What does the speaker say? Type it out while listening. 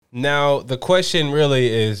Now, the question really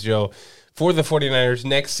is, Joe, for the 49ers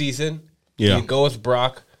next season, do you go with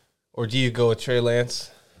Brock or do you go with Trey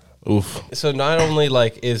Lance? Oof. So not only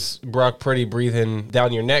is Brock Purdy breathing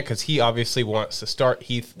down your neck because he obviously wants to start.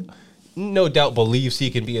 He no doubt believes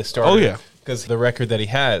he can be a starter. Oh, yeah. Because the record that he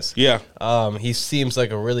has. Yeah. He seems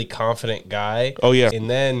like a really confident guy. Oh, yeah. And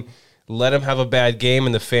then let him have a bad game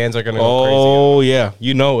and the fans are going to go crazy. Oh, yeah.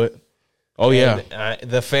 You know it. Oh, and, yeah.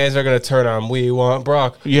 The fans are going to turn on, we want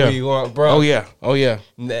Brock. Yeah. We want Brock. Oh, yeah. Oh, yeah.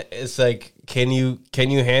 It's like, can you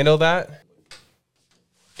handle that?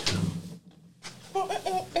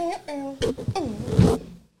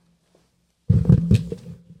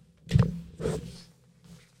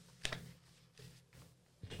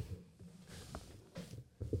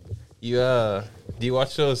 Do you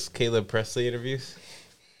watch those Caleb Presley interviews?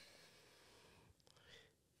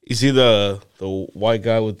 You see the white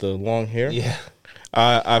guy with the long hair? Yeah.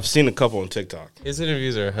 I've seen a couple on TikTok. His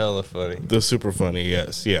interviews are hella funny. They're super funny,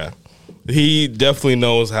 yes. Yeah. He definitely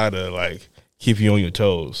knows how to, keep you on your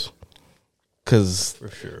toes. Because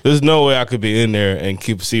there's no way I could be in there and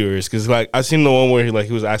keep serious. Because, I seen the one where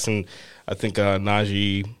he was asking, I think,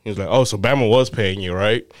 Najee, he was like, oh, so Bama was paying you,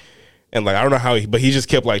 right? And I don't know how but he just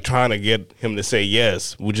kept trying to get him to say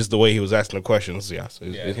yes, which is the way he was asking the questions. Yeah, so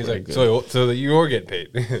he's like, so you are getting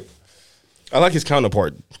paid. I like his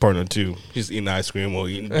partner too. He's eating ice cream or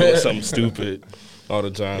doing something stupid all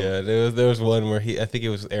the time. Yeah, there was one where I think it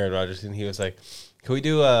was Aaron Rodgers, and he was like, "Can we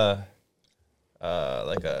do a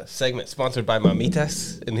segment sponsored by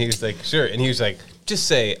Mamitas?" And he was like, "Sure." And he was like, "Just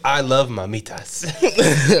say I love Mamitas."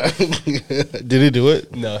 Did he do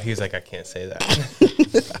it? No, he was like, "I can't say that."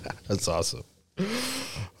 That's awesome.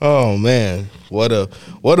 Oh man, what a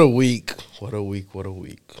week! What a week! What a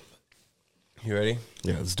week! You ready?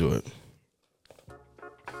 Yeah, let's do it.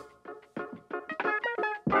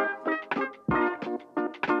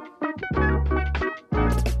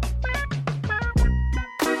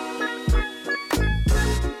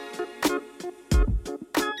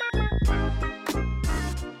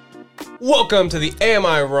 Welcome to the Am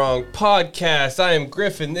I Wrong podcast. I am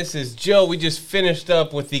Griffin. This is Joe. We just finished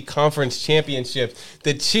up with the conference championship.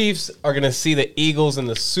 The Chiefs are going to see the Eagles in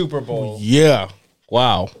the Super Bowl. Yeah.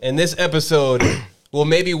 Wow. And this episode will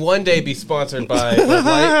maybe one day be sponsored by Bud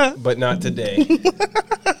Light, but not today.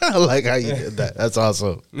 I like how you did that. That's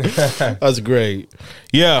awesome. That's great.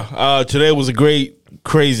 Yeah. Today was a great,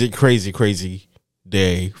 crazy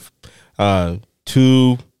day.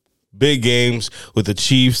 Two big games with the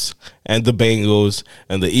Chiefs and the Bengals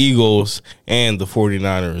and the Eagles and the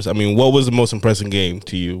 49ers. I mean, what was the most impressive game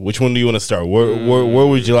to you? Which one do you want to start? Where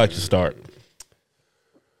would you like to start?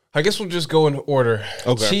 I guess we'll just go in order.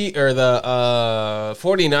 Okay. The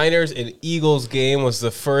 49ers and Eagles game was the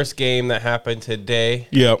first game that happened today.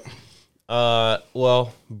 Yep.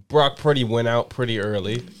 Well, Brock Purdy went out pretty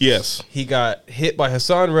early. Yes. He got hit by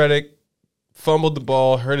Hassan Reddick, fumbled the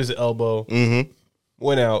ball, hurt his elbow. Mm-hmm.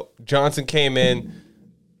 Went out. Johnson came in.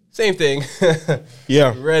 Same thing.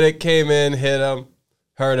 Yeah. Reddick came in, hit him,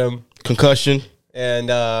 hurt him. Concussion. And,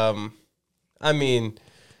 I mean,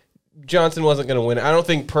 Johnson wasn't going to win. I don't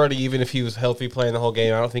think Purdy, even if he was healthy playing the whole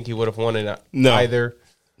game, I don't think he would have won it either.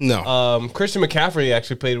 No. Christian McCaffrey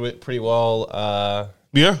actually played pretty well.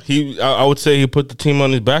 Yeah. I would say he put the team on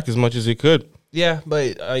his back as much as he could. Yeah,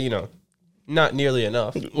 but, not nearly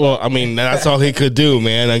enough. Well, I mean, that's all he could do,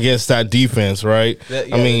 man, against that defense, right? Yeah.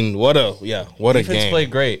 I mean, what a defense game.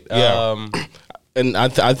 Played great. Yeah. And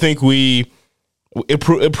I think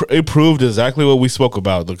it proved exactly what we spoke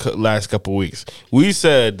about the last couple of weeks. We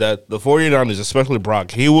said that the 49ers, especially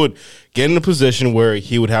Brock, he would get in a position where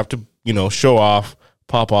he would have to, show off,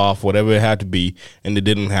 pop off, whatever it had to be, and it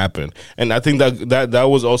didn't happen. And I think that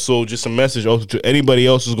was also just a message also to anybody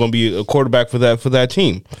else who's going to be a quarterback for that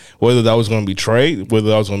team, whether that was going to be Trey, whether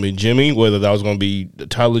that was going to be Jimmy, whether that was going to be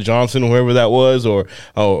Tyler Johnson, whoever that was, or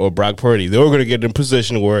Brock Purdy. They were going to get in a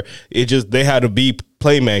position where they had to be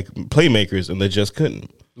playmakers, and they just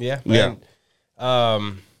couldn't. Yeah. Yeah.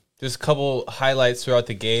 Just a couple highlights throughout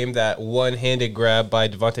the game. That one-handed grab by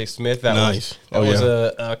Devontae Smith. That nice. was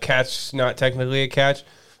a catch, not technically a catch.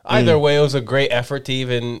 Either way, it was a great effort to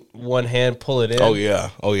even one hand pull it in. Oh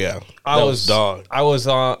yeah. I was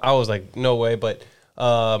like, no way. But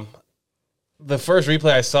the first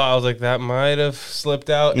replay I saw, I was like, that might have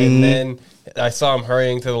slipped out. And then I saw him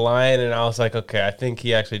hurrying to the line, and I was like, okay, I think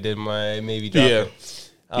he actually did maybe drop it.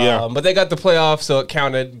 But they got the playoff, so it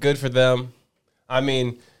counted. Good for them. I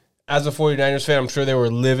mean, as a 49ers fan, I'm sure they were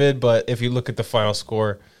livid, but if you look at the final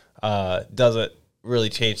score, doesn't really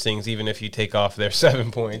change things, even if you take off their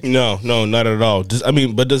 7 points. No, not at all.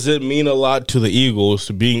 But does it mean a lot to the Eagles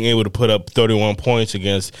to being able to put up 31 points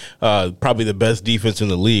against probably the best defense in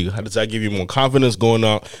the league? How does that give you more confidence going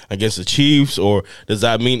out against the Chiefs, or does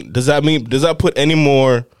that put any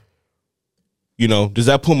more? Does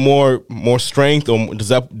that put more strength, or does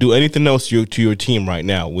that do anything else to your team right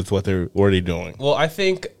now with what they're already doing? Well, I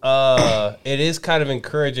think it is kind of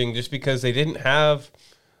encouraging just because they didn't have.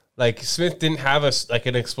 Like Smith didn't have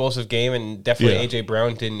an explosive game, and definitely AJ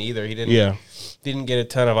Brown didn't either. He didn't get a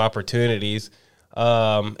ton of opportunities,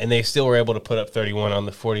 and they still were able to put up 31 on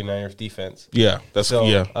the 49ers defense. Yeah, But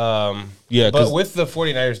with the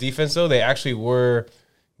 49ers defense, though, they actually were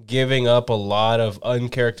giving up a lot of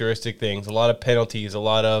uncharacteristic things, a lot of penalties, a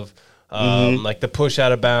lot of like the push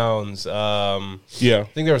out of bounds. I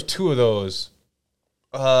think there was 2 of those.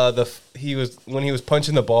 When he was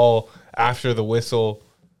punching the ball after the whistle.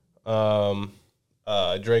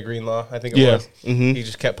 Dre Greenlaw, I think it was. Mm-hmm. He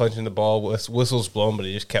just kept punching the ball. Whistles blown, but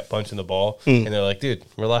he just kept punching the ball. And they're like, "Dude,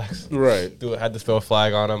 relax." Right. Had to throw a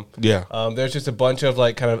flag on him. Yeah. There's just a bunch of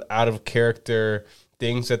like kind of out of character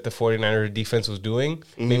things that the 49er defense was doing.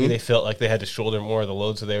 Mm-hmm. Maybe they felt like they had to shoulder more of the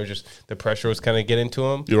load, so they were just the pressure was kind of getting to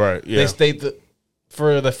them. You're right. Yeah. They stayed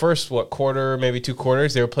for the first quarter, maybe 2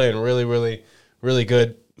 quarters. They were playing really, really, really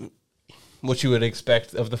good. What you would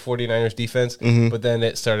expect of the 49ers defense, but then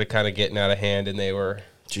it started kind of getting out of hand, and they were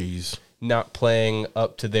not playing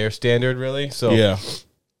up to their standard, really. So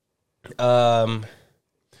but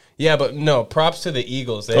no, props to the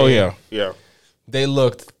Eagles. They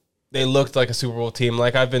looked like a Super Bowl team.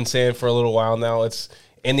 Like I've been saying for a little while now, it's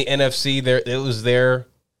in the NFC. It was their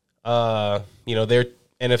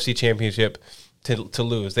NFC championship to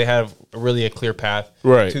lose. They have really a clear path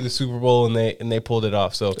to the Super Bowl, and they pulled it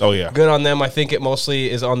off. So good on them. I think it mostly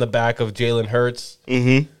is on the back of Jalen Hurts,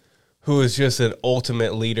 who is just an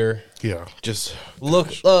ultimate leader. Yeah, just look.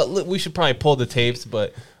 We should probably pull the tapes,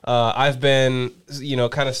 but I've been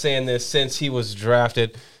kind of saying this since he was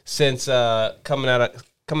drafted. Since coming out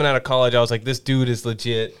of college, I was like, this dude is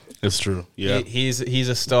legit. It's true. Yeah, he's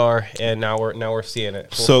a star, and now we're seeing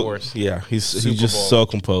it full force. Yeah, he's just so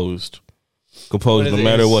composed no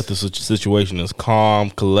matter what the situation is. Calm,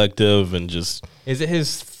 collective, and just. Is it his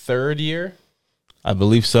 3rd year? I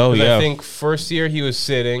believe so. Yeah, I think first year he was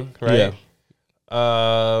sitting, right?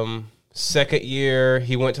 Yeah. Second year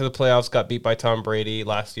he went to the playoffs, got beat by Tom Brady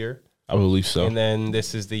last year. I believe so. And then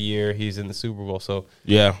this is the year he's in the Super Bowl. So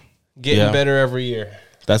getting better every year.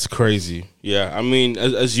 That's crazy. Yeah, I mean,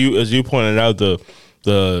 as you pointed out, the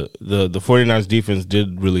 49ers defense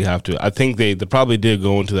did really have to. I think they probably did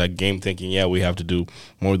go into that game thinking, we have to do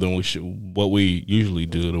more than what we usually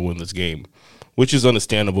do to win this game, which is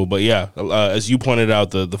understandable. But as you pointed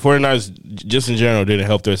out, the 49ers just in general didn't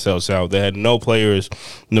help themselves out. They had no players,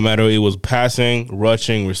 no matter it was passing,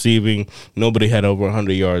 rushing, receiving. Nobody had over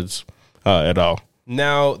 100 yards at all.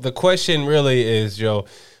 Now, the question really is, Joe,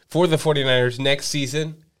 for the 49ers next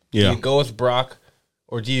season, do you go with Brock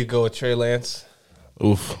or do you go with Trey Lance?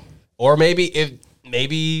 Oof. Or maybe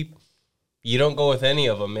you don't go with any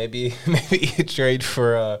of them. Maybe you trade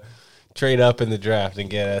up in the draft and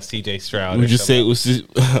get a CJ Stroud. Would you say it was?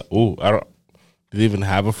 I don't. Do they even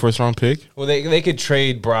have a 1st-round pick? Well, they could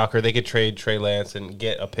trade Brock or they could trade Trey Lance and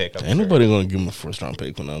get a pick. Ain't nobody gonna give him a 1st-round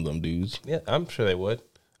pick for none of them dudes. Yeah, I'm sure they would.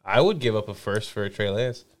 I would give up a 1st for Trey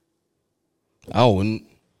Lance. I wouldn't.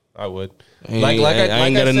 I would. I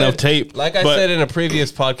ain't got enough tape. Like I said in a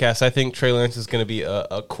previous podcast, I think Trey Lance is going to be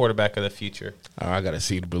a quarterback of the future. I got to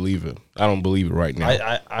see to believe it. I don't believe it right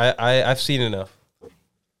now. I've seen enough.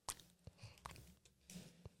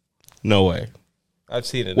 No way. I've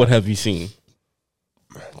seen it. What have you seen?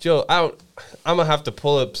 Joe, I'm going to have to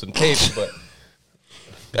pull up some tapes, but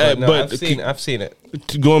I've seen it.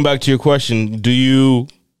 Going back to your question, do you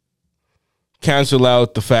cancel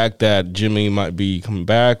out the fact that Jimmy might be coming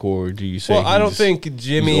back, or do you say? Well, I don't think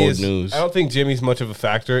Jimmy's much of a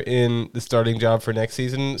factor in the starting job for next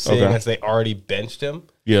season, seeing as they already benched him.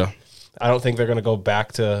 Yeah, I don't think they're going to go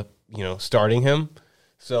back to starting him.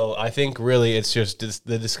 So I think really it's just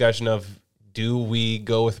the discussion of, do we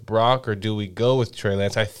go with Brock or do we go with Trey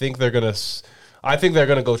Lance? I think they're gonna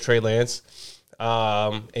go Trey Lance.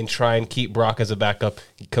 And try and keep Brock as a backup,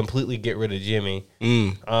 completely get rid of Jimmy.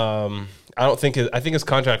 I think his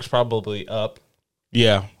contract's probably up.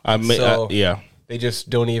 Yeah, They just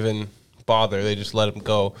don't even bother. They just let him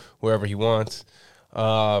go wherever he wants.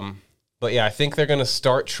 But I think they're gonna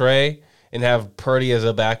start Trey and have Purdy as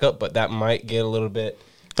a backup, but that might get a little bit.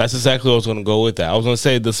 That's exactly what I was going to go with that. I was going to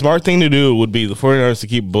say the smart thing to do would be the 49ers to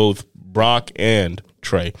keep both Brock and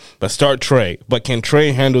Trey. Let's start Trey. But can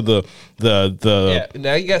Trey handle the Yeah,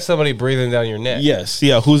 now you got somebody breathing down your neck. Yes,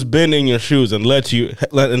 yeah, who's been in your shoes and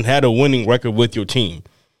and had a winning record with your team.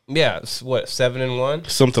 Yeah, what, 7-1?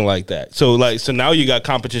 Something like that. So now you got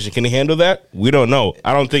competition. Can he handle that? We don't know.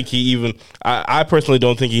 I don't think he even. I personally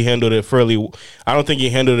don't think he handled it fairly. I don't think he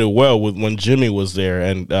handled it well with when Jimmy was there,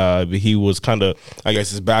 and he was kind of, I guess,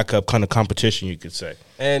 his backup kind of competition, you could say.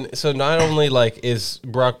 And so not only like is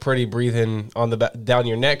Brock Purdy breathing on the down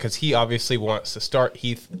your neck because he obviously wants to start.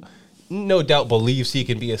 He no doubt believes he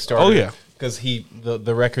can be a starter. Oh yeah. Because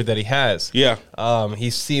the record that he has. Yeah. He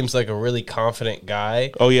seems like a really confident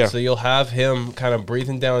guy. Oh, yeah. So you'll have him kind of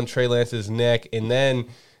breathing down Trey Lance's neck and then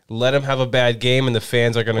let him have a bad game and the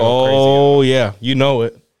fans are going to go crazy. Oh, yeah. You know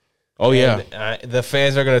it. Oh, and, yeah. The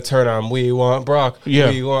fans are going to turn on, we want Brock. Yeah.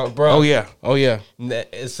 We want Brock. Oh, yeah. Oh, yeah.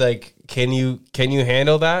 It's like, can you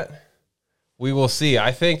handle that? We will see.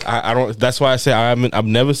 I think I don't. That's why I say I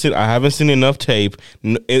haven't seen enough tape,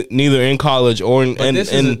 neither in college or in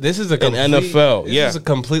this is a complete, NFL. This is a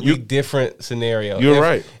completely different scenario. You're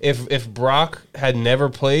right. If Brock had never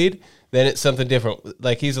played, then it's something different.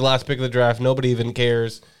 Like he's the last pick of the draft. Nobody even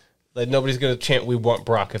cares. Like nobody's going to chant "We want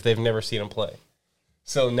Brock" if they've never seen him play.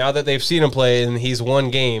 So now that they've seen him play and he's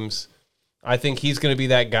won games, I think he's going to be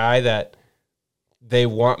that guy that they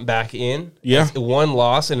want back in. Yeah. It's one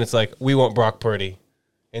loss, and it's like, we want Brock Purdy.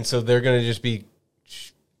 And so they're going to just be,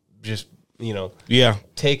 yeah,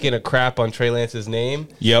 taking a crap on Trey Lance's name.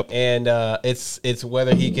 Yep. And it's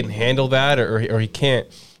whether he can handle that or he can't.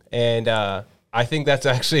 And I think that's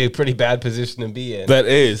actually a pretty bad position to be in. That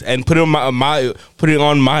is. And putting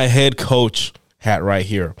on my head coach hat right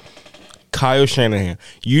here. Kyle Shanahan,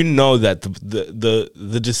 you know that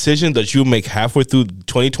the decision that you make halfway through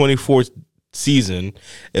 2024 season,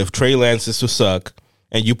 if Trey Lance is to suck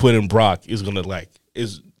and you put in Brock, is gonna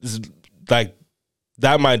is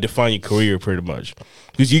that might define your career pretty much,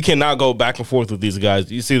 because you cannot go back and forth with these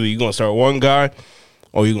guys. You see, you're gonna start one guy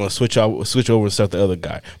or you're gonna switch over and start the other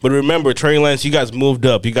guy. But remember, Trey Lance, you guys moved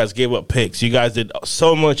up, you guys gave up picks, you guys did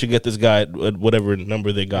so much to get this guy at whatever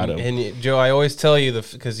number they got him. And Joe, I always tell you,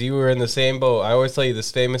 because you were in the same boat, I always tell you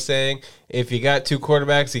this famous saying: if you got two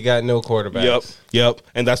quarterbacks, you got no quarterbacks. Yep,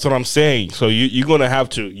 and that's what I'm saying. So you're gonna have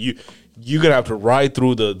to you're gonna have to ride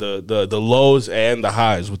through the lows and the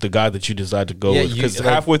highs with the guy that you decide to go with. Because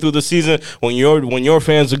halfway through the season, when your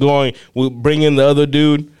fans are going, we'll bring in the other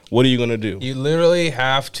dude. What are you gonna do? You literally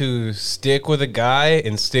have to stick with a guy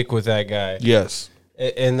and stick with that guy. Yes.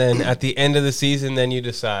 And then at the end of the season, then you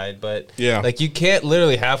decide. But yeah, like you can't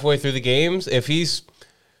literally halfway through the games, if he's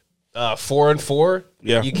 4-4,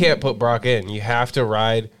 yeah, you can't put Brock in. You have to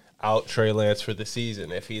ride out Trey Lance for the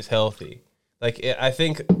season if he's healthy. Like I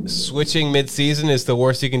think switching mid-season is the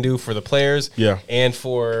worst you can do for the players, yeah, and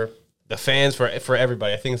for the fans, for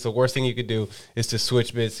everybody. I think it's the worst thing you could do is to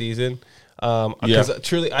switch mid-season. Because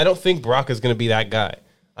truly, I don't think Brock is going to be that guy.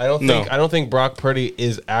 I don't think Brock Purdy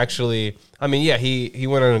is actually. I mean, yeah, he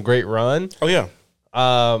went on a great run. Oh yeah.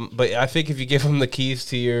 But I think if you give him the keys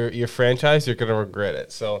to your franchise, you're going to regret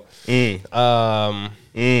it. So,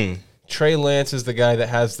 Trey Lance is the guy that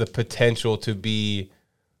has the potential to be,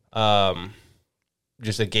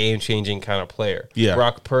 just a game changing kind of player. Yeah.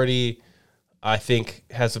 Brock Purdy, I think,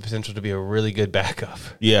 has the potential to be a really good backup.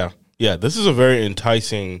 Yeah. Yeah. This is a very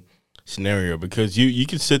enticing scenario, because you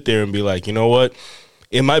can sit there and be like, you know what,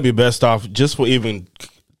 it might be best off just for even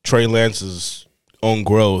Trey Lance's own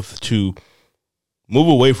growth to move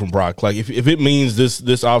away from Brock. Like if it means this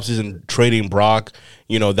offseason trading Brock,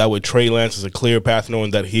 that would Trey Lance is a clear path,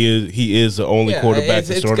 knowing that he is the only quarterback.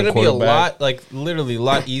 It's going to be a lot, like literally a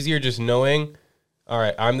lot easier just knowing, all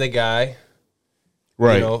right, I'm the guy.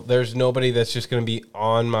 Right. There's nobody that's just going to be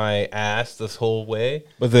on my ass this whole way.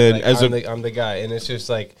 But then I'm the guy, and it's just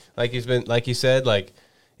like you said, like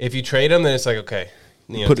if you trade him, then it's like, okay,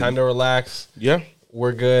 time to relax. Yeah.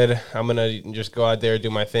 We're good. I'm going to just go out there, do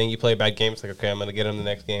my thing. You play a bad game, it's like, okay, I'm going to get him the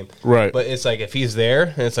next game. Right. But it's like if he's there,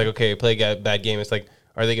 and it's like, okay, you play a bad game, it's like,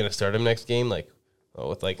 are they going to start him next game? Like,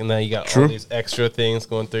 and then you got all these extra things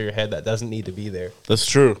going through your head that doesn't need to be there. That's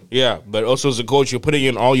true. Yeah, but also as a coach, you're putting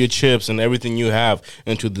in all your chips and everything you have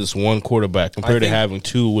into this one quarterback compared to having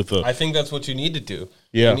two with a. I think that's what you need to do.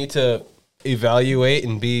 Yeah, you need to evaluate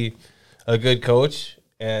and be a good coach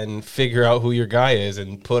and figure out who your guy is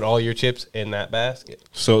and put all your chips in that basket.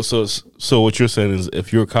 So what you're saying is,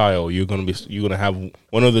 if you're Kyle, you're gonna have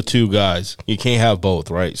one of the two guys. You can't have both,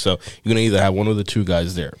 right? So you're gonna either have one of the two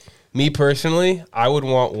guys there. Me personally, I would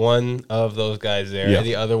want one of those guys there. Yeah.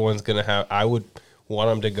 The other one's going to have – I would want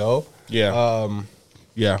him to go. Yeah.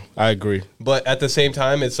 Yeah, I agree. But at the same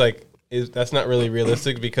time, it's like that's not really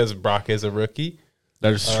realistic because Brock is a rookie.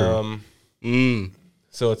 That is true.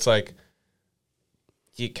 So it's like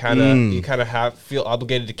you kind of feel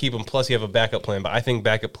obligated to keep him. Plus, you have a backup plan. But I think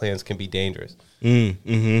backup plans can be dangerous. I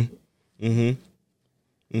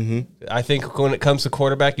think when it comes to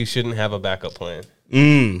quarterback, you shouldn't have a backup plan.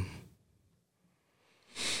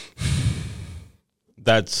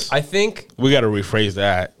 I think we got to rephrase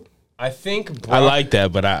that. I think I like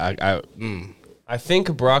that, but I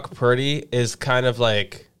think Brock Purdy is kind of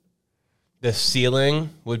like the ceiling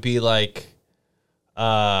would be like,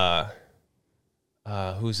 who's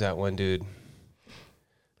that one dude?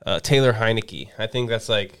 Taylor Heineke. I think that's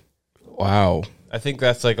like, wow. I think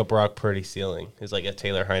that's like a Brock Purdy ceiling. Is like a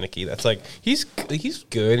Taylor Heineke. That's like he's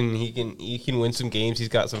good and he can win some games. He's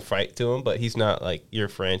got some fight to him, but he's not like your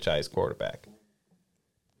franchise quarterback.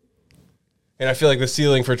 And I feel like the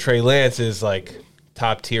ceiling for Trey Lance is like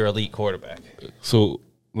top tier elite quarterback. So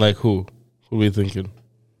like who? Who are we thinking?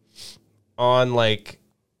 On like,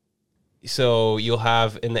 so you'll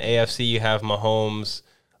have in the AFC you have Mahomes,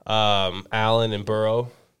 Allen, and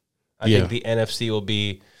Burrow. I think the NFC will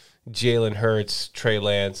be Jalen Hurts, Trey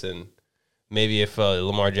Lance, and maybe if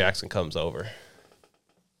Lamar Jackson comes over.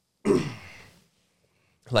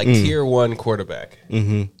 Like tier 1 quarterback.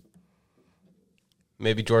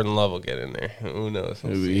 Maybe Jordan Love will get in there. Who knows?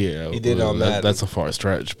 We'll yeah, he did on Madden. That's a far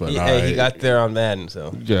stretch, but he got there on Madden.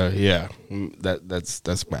 So yeah.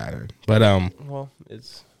 That's bad. But well,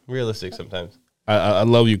 it's realistic sometimes. I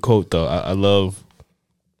love your quote though. I love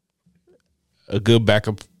a good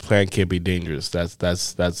backup plan can be dangerous. That's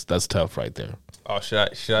tough right there. Oh, should I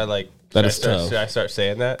like? Tough. Should I start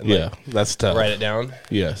saying that? Yeah, that's tough. Write it down.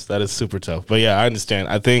 Yes, that is super tough. But yeah, I understand.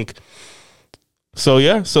 I think. So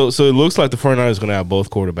yeah, so it looks like the 49ers going to have both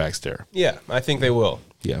quarterbacks there. Yeah, I think they will.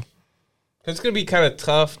 Yeah, it's going to be kind of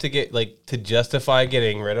tough to get to justify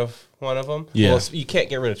getting rid of one of them. Yeah, well, you can't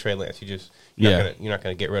get rid of Trey Lance. You're not going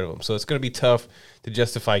to get rid of him. So it's going to be tough to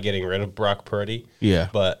justify getting rid of Brock Purdy. Yeah,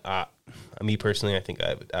 but me personally, I think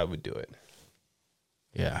I would do it.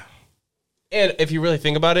 Yeah, and if you really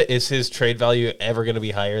think about it, is his trade value ever going to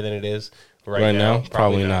be higher than it is right now?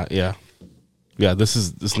 Probably not. Yeah. This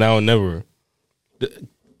is now or never.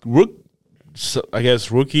 I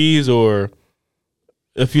guess rookies, or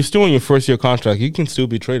if you're still in your first year contract, you can still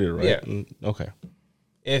be traded, right? Yeah. Okay.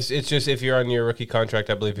 It's just if you're on your rookie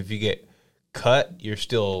contract, I believe if you get cut, you're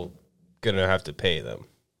still gonna have to pay them.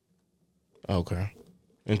 Okay.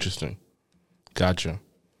 Interesting. Gotcha.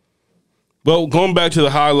 Well, going back to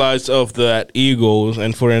the highlights of that Eagles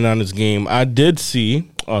and 49ers game, I did see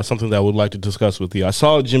something that I would like to discuss with you. I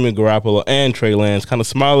saw Jimmy Garoppolo and Trey Lance kind of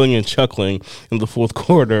smiling and chuckling in the fourth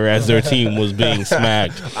quarter as their team was being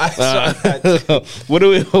smacked. I saw that.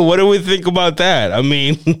 What do we think about that? I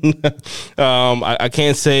mean, I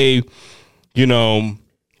can't say,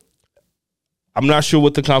 I'm not sure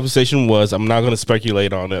what the conversation was. I'm not going to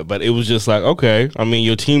speculate on it, but it was just like, okay. I mean,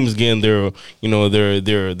 your team's getting their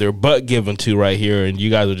butt given to right here, and you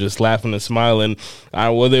guys are just laughing and smiling.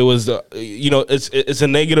 Whether it was, it's a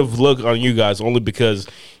negative look on you guys only because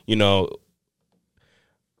your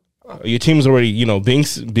team's already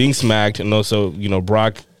being smacked, and also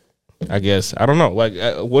Brock. I guess I don't know. Like,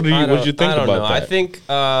 what did you think about that? I think.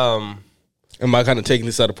 Am I kind of taking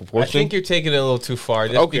this out of proportion? I think you're taking it a little too far,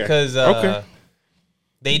 just because.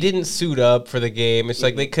 They didn't suit up for the game. It's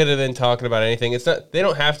like they could have been talking about anything. It's not. They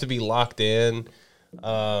don't have to be locked in.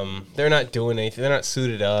 They're not doing anything. They're not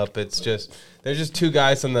suited up. It's just they're just two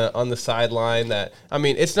guys on the sideline. That I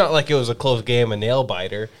mean, it's not like it was a close game, a nail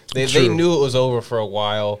biter. They knew it was over for a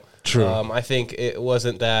while. True. I think it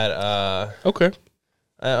wasn't that. Okay.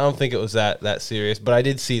 I don't think it was that serious, but I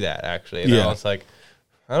did see that actually. And I was like,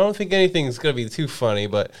 I don't think anything's gonna be too funny,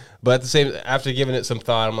 but at the same, after giving it some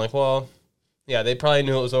thought, I'm like, well. Yeah, they probably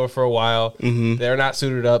knew it was over for a while. Mm-hmm. They're not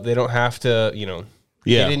suited up. They don't have to, They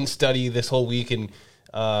didn't study this whole week and,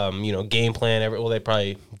 game plan. Well, they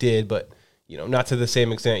probably did, but, not to the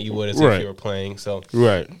same extent you would as if you were playing. So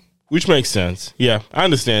right, which makes sense. Yeah, I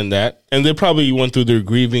understand that. And they probably went through their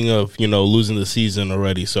grieving of, losing the season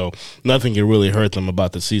already. So nothing can really hurt them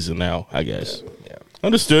about the season now, I guess. Yeah.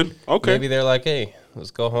 Understood. Okay. Maybe they're like, hey,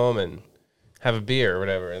 let's go home and have a beer or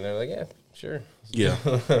whatever. And they're like, yeah, sure. Yeah.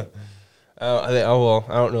 I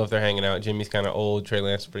don't know if they're hanging out. Jimmy's kind of old. Trey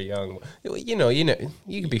Lance is pretty young.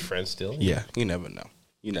 You can be friends still. Yeah, you never know.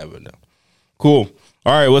 Cool.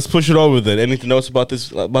 All right, let's push it over then. Anything else about this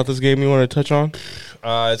game you want to touch on?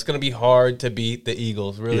 It's going to be hard to beat the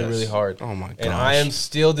Eagles. Really hard. Oh my gosh. And I am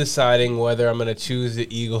still deciding whether I'm going to choose the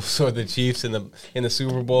Eagles or the Chiefs in the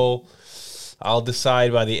Super Bowl. I'll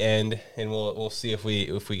decide by the end, and we'll see if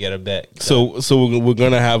we get a bet. So we're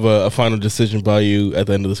gonna have a final decision by you at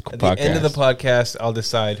the end of this podcast. At the end of the podcast, I'll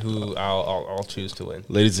decide who I'll choose to win.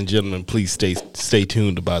 Ladies and gentlemen, please stay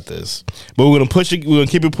tuned about this. But we're gonna push it. We're gonna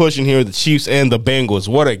keep it pushing here. The Chiefs and the Bengals.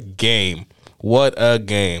 What a game! What a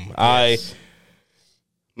game! Yes.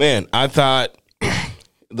 I thought.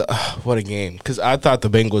 What a game. Because I thought the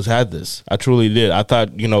Bengals had this. I truly did. I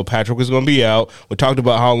thought, Patrick was going to be out. We talked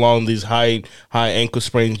about how long these high ankle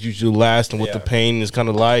sprains usually last and what the pain is kind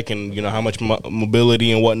of like and, how much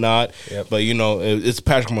mobility and whatnot. Yep. But, it's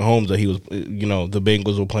Patrick Mahomes that he was, the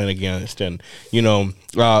Bengals were playing against. And,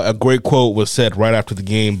 a great quote was said right after the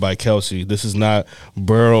game by Kelsey. This is not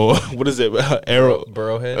Burrow. What is it?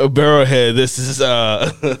 Burrowhead? Burrowhead. This is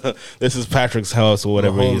this is Patrick's house or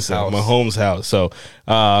whatever he said. Mahomes' house. So,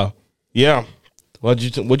 yeah. What'd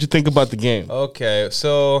you think about the game? Okay,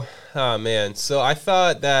 so so I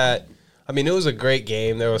thought that it was a great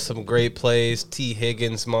game. There was some great plays. T.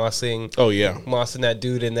 Higgins mossing. Oh yeah, mossing that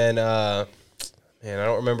dude, and then I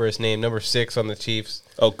don't remember his name. Number 6 on the Chiefs.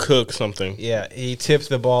 Oh, Cook something. Yeah, he tipped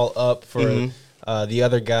the ball up for the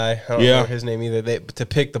other guy. I don't remember his name either. To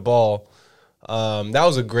pick the ball. That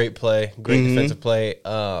was a great play, great defensive play.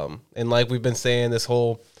 And like we've been saying, this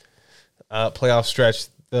whole playoff stretch.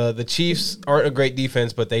 The Chiefs aren't a great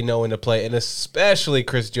defense, but they know when to play, and especially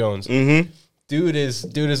Chris Jones. Mm-hmm. Dude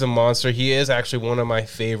is a monster. He is actually one of my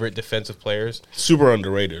favorite defensive players. Super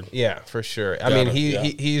underrated. Yeah, for sure.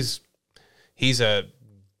 He's a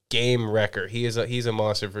game wrecker. He's a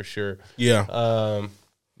monster for sure. Yeah.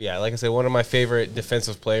 Like I said, one of my favorite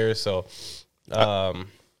defensive players. So,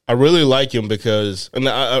 I really like him because, and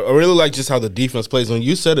I really like just how the defense plays. When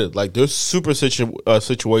you said it, like they're super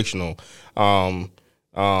situational.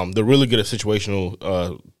 They're really good at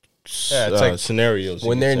situational scenarios.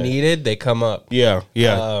 When they're needed, they come up. Yeah,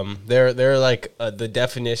 yeah. They're like the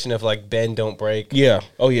definition of like bend, don't break. Yeah.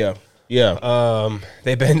 Oh yeah. Yeah.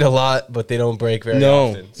 They bend a lot, but they don't break very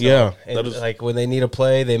often. So, yeah. And like when they need a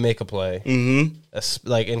play, they make a play. Mm-hmm.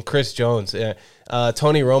 Like in Chris Jones,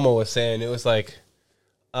 Tony Romo was saying it was like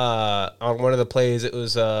on one of the plays, it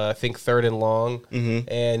was I think 3rd and long,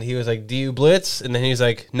 and he was like, "Do you blitz?" And then he's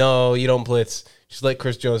like, "No, you don't blitz. Just let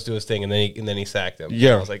Chris Jones do his thing." And then he sacked him. Yeah,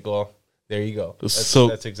 and I was like, "Well, there you go."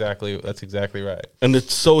 That's exactly right. And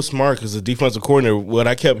it's so smart because the defensive coordinator, what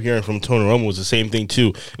I kept hearing from Tony Romo was the same thing too.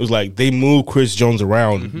 It was like they move Chris Jones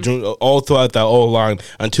around all throughout that O line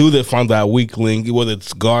until they find that weak link, whether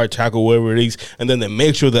it's guard, tackle, whatever it is, and then they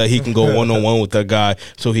make sure that he can go 1-on-1 with that guy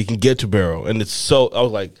so he can get to Burrow. And it's so, I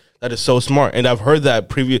was like, that is so smart, and I've heard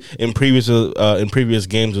that in previous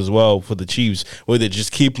games as well for the Chiefs, where they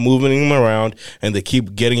just keep moving him around and they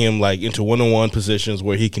keep getting him like into 1-on-1 positions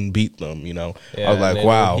where he can beat them. Yeah, I was like,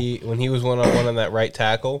 wow. When he was 1-on-1 on that right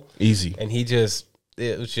tackle, easy, and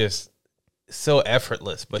it was just so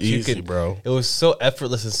effortless. But easy, bro. It was so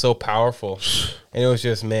effortless and so powerful, and it was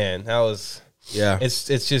just that was. Yeah,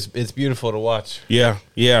 it's beautiful to watch. Yeah,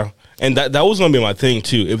 yeah, and that was gonna be my thing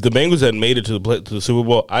too. If the Bengals had made it to the Super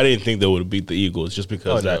Bowl, I didn't think they would have beat the Eagles just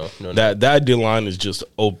because that D line is just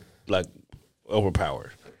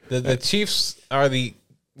overpowered. The Chiefs are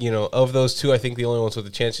of those two, I think the only ones with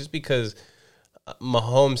a chance, just because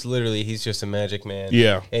Mahomes literally he's just a magic man.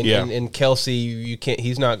 Yeah, and Kelsey you can't.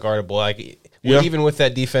 He's not guardable. Like. Even with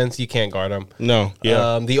that defense, you can't guard them. No,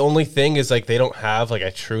 yeah. The only thing is like they don't have like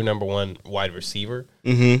a true number 1 wide receiver.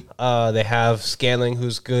 Mm-hmm. They have Scanling,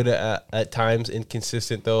 who's good at times,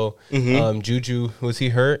 inconsistent though. Mm-hmm. Juju, was he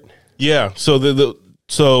hurt? Yeah. So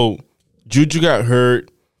so Juju got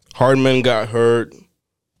hurt. Hardman got hurt.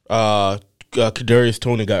 Kadarius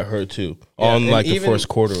Toney got hurt too on like the first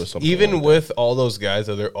quarter or something. Even like with all those guys,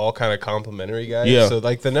 though, they're all kind of complimentary guys. Yeah. So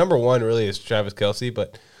like the number 1 really is Travis Kelce,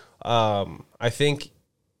 but. I think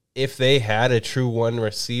if they had a true 1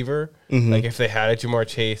 receiver, like if they had a Jamar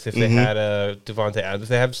Chase, if they had a Devontae Adams, if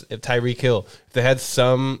they have Tyreek Hill, if they had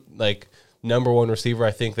some like number 1 receiver,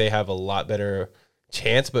 I think they have a lot better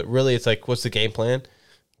chance. But really, it's like, what's the game plan?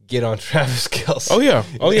 Get on Travis Kelce.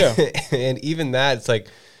 Oh yeah. And even that, it's like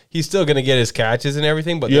he's still going to get his catches and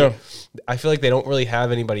everything, but I feel like they don't really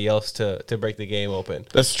have anybody else to break the game open.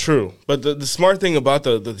 That's true. But the smart thing about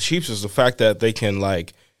the Chiefs is the fact that they can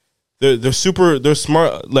like. They're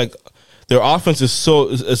smart. Like their offense is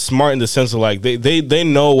smart in the sense of like they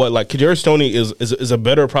know what like Kadarius Toney is a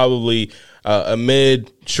better probably a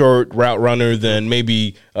mid short route runner than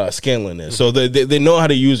maybe Scanlon is. So they know how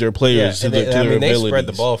to use their players to their abilities. They spread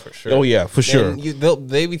the ball for sure. Oh yeah, for sure.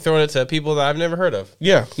 They be throwing it to people that I've never heard of.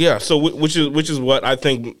 Yeah. So which is what I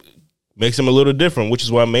think makes him a little different, which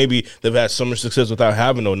is why maybe they've had so much success without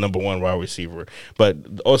having no number one wide receiver. But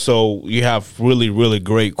also, you have really, really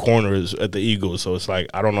great corners at the Eagles, so it's like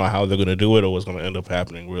I don't know how they're going to do it or what's going to end up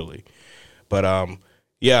happening, really. But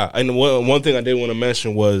yeah, and one thing I did want to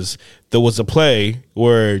mention was there was a play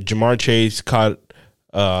where Jamar Chase caught,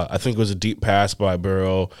 I think it was a deep pass by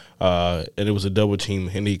Burrow, and it was a double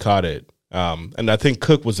team, and he caught it. And I think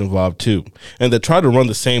Cook was involved too. And they tried to run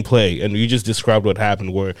the same play, and you just described what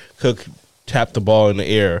happened where Cook tapped the ball in the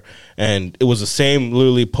air, and it was the same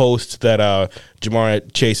literally post that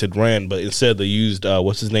Jamar Chase had ran, but instead they used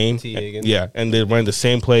what's his name? T. Higgins. Yeah, and they ran the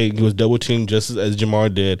same play. He was double teamed just as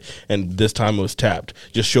Jamar did, and this time it was tapped.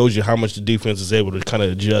 Just shows you how much the defense is able to kind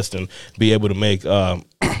of adjust and be able to make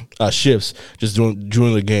shifts just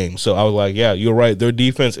during the game. So I was like, yeah, you're right. Their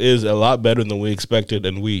defense is a lot better than we expected,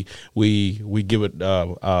 and we give it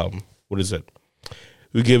what is it?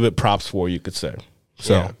 We give it props for, you could say.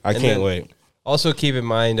 So Yeah. I And can't then- wait. Also, keep in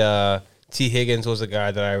mind, T. Higgins was a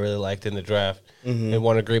guy that I really liked in the draft Mm-hmm. and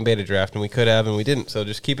wanted Green Bay to draft, and we could have, and we didn't. So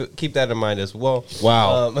just keep that in mind as well.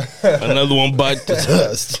 Wow, another one but the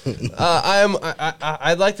dust.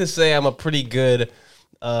 I'd like to say I'm a pretty good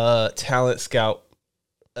talent scout,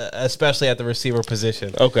 especially at the receiver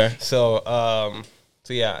position. Okay. So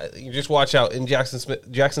yeah, you just watch out. And Jackson Smith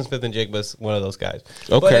and Jigba's one of those guys.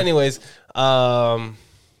 Okay. But anyways, what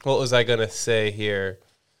was I gonna say here?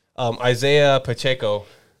 Isaiah Pacheco,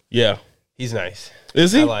 Yeah, he's nice.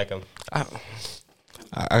 is he? I like him.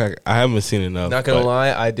 I haven't seen enough. Not gonna but-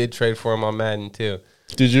 lie, I did trade for him on Madden too.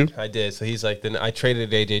 Did you? I did. So he's like, then I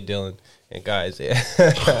traded AJ Dillon and guys. Yeah.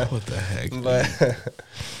 What the heck?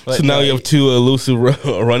 but So now no, you have two elusive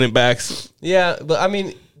running backs. Yeah, but I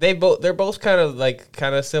mean, they're both kind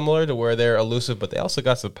of similar to where they're elusive, but they also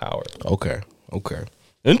got some power. Okay.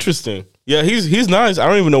 Interesting. Yeah, he's nice. I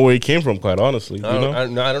don't even know where he came from, quite honestly. You know? I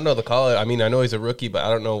don't know the college. I mean, I know he's a rookie, but I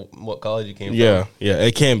don't know what college he came Yeah, from. yeah.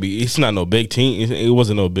 It can be. It's not no big team. It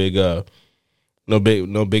wasn't no big,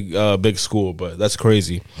 big school. But that's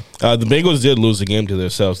crazy. The Bengals did lose the game to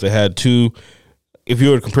themselves. They had two. If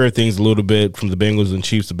you were to compare things a little bit from the Bengals and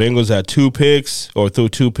Chiefs, the Bengals had 2 picks or threw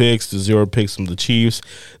 2 picks to 0 picks from the Chiefs.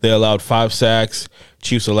 They allowed 5 sacks.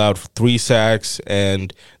 Chiefs allowed 3 sacks,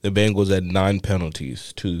 and the Bengals had 9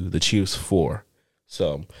 penalties to the Chiefs 4.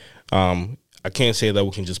 So, I can't say that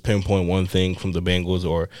we can just pinpoint one thing from the Bengals,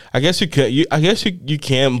 or I guess you can. You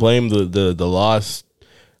can't blame the loss.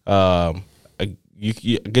 I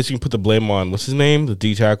guess you can put the blame on what's his name, the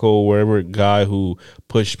D tackle, wherever guy who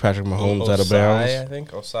pushed Patrick Mahomes out of bounds. I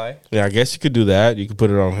think Osai. Yeah, I guess you could do that. You could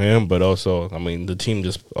put it on him, but also, I mean, the team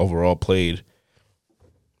just overall played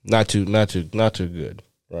not too good,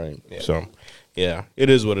 right? Yeah. So, yeah,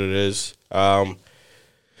 it is what it is.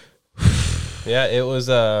 Yeah, it was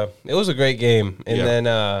a great game, and Yeah. then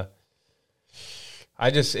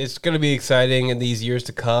it's going to be exciting in these years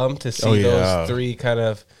to come to see Oh, yeah. those 3 kind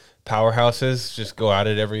of powerhouses just go at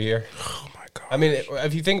it every year. Oh my god! I mean,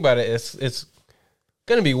 if you think about it, it's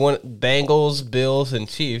going to be one Bengals, Bills, and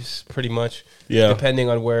Chiefs, pretty much. Yeah. Depending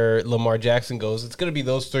on where Lamar Jackson goes, it's going to be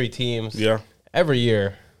those 3 teams. Yeah. Every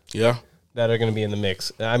year Yeah, that are going to be in the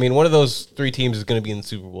mix. I mean, one of those 3 teams is going to be in the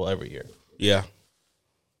Super Bowl every year. yeah.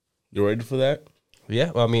 You ready for that?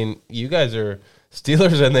 Yeah. Well, I mean, you guys are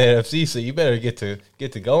Steelers in the NFC, so you better get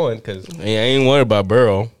to going because Hey, I ain't worried about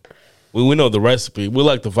Burrow. We know the recipe. We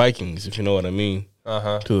like the Vikings, if you know what I mean.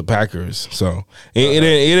 To the Packers. So it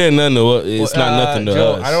ain't nothing to us. It's not nothing to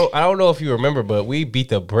Joe, us. I don't know if you remember, but we beat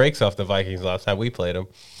the brakes off the Vikings last time we played them.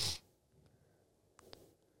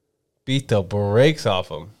 Beat the brakes off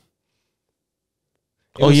them.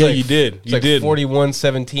 Oh yeah, you did. It's You like did.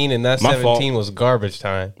 41-17, and that My 17 fault. was garbage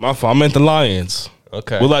time. My fault. I meant the Lions.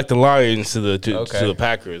 Okay. We like the Lions to the Okay.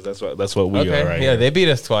 Packers. That's what we Okay. are right Yeah, here. they beat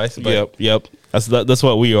us twice. But, Yep. That's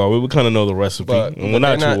what we are. We kind of know the recipe. But, And we're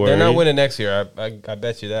not too worried. they're not winning next year. I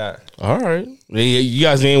bet you that. All right. You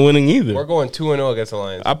guys ain't winning either. We're going 2-0 against the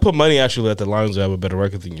Lions. I put money actually that the Lions will have a better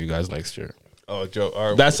record than you guys next year. Oh,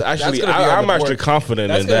 Joe. That's actually gonna be on I'm the actually board. confident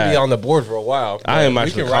That's in going to that. be on the board for a while. I am We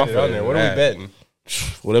actually can write it on confident there. in What are we that. betting?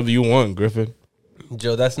 Whatever you want, Griffin.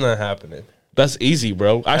 Joe, that's not happening. That's easy,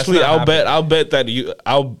 bro. Actually, not I'll bet that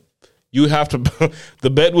you have to. The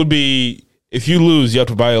bet would be if you lose, you have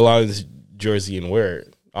to buy a Lions jersey and wear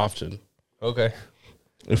it often. Okay.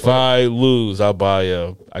 If I lose, I'll buy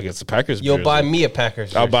a Packers. You'll jersey. buy me a Packers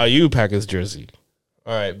jersey. I'll buy you a Packers jersey.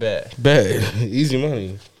 All right, bet. Bet easy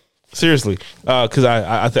money. Seriously, because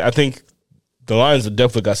I think the Lions have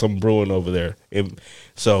definitely got something brewing over there.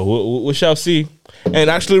 So we shall see. And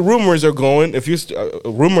actually, rumors are going.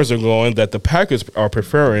 Rumors are going that the Packers are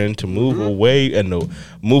preferring to move away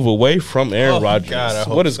from Aaron Rodgers. God,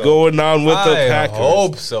 what is going on with the Packers? I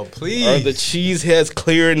hope so. Please, are the cheeseheads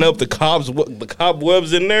clearing up the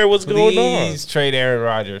cobwebs in there? What's going on? Please trade Aaron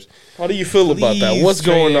Rodgers. How do you feel about that? What's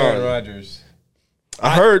going on? Aaron Rodgers.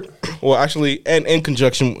 I heard, well, actually, and in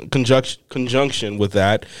conjunction with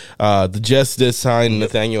that, the Jets did sign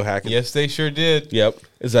Nathaniel Hackett. Yes, they sure did. Yep.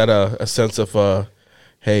 Is that a sense of,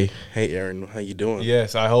 hey, Aaron, how you doing?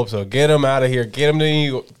 Yes, I hope so. Get him out of here. Get him to New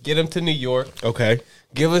York. Get him to New York. Okay.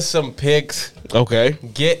 Give us some picks. Okay.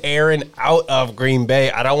 Get Aaron out of Green Bay.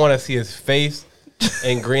 I don't want to see his face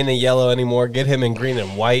in green and yellow anymore. Get him in green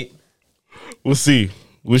and white. We'll see.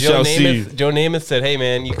 We shall see. Joe Namath said, "Hey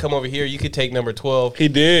man, you come over here. You could take number 12." He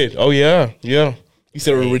did. Oh yeah. He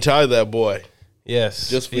said, "We retire that boy." Yes,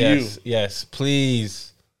 just for you. Yes,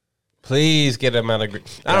 please get him out of.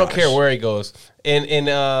 I don't care where he goes.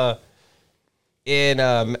 I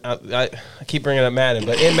keep bringing up Madden,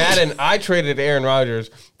 but in Madden, I traded Aaron Rodgers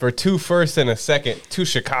for 2 firsts and a second to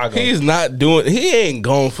Chicago. He ain't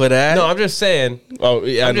going for that. No, I'm just saying. Oh,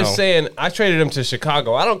 yeah, I'm just saying. I traded him to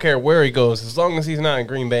Chicago. I don't care where he goes, as long as he's not in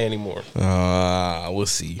Green Bay anymore. We'll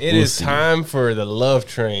see. It is time for the love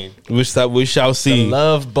train. We shall see. The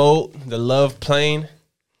love boat, the love plane.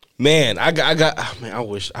 Man, I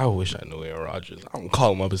wish I knew Aaron Rodgers. I'm gonna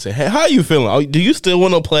call him up and say, "Hey, how you feeling? Do you still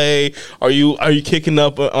want to play? Are you kicking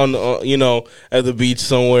up on at the beach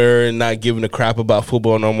somewhere and not giving a crap about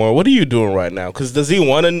football no more? What are you doing right now? Because does he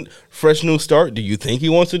want a fresh new start? Do you think he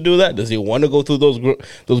wants to do that? Does he want to go through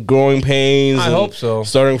those growing pains? I hope so.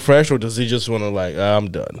 Starting fresh, or does he just want to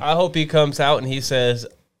I'm done? I hope he comes out and he says,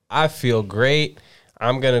 "I feel great.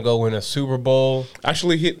 I'm gonna go win a Super Bowl."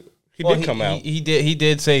 Actually, He did come out. He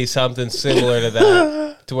did say something similar to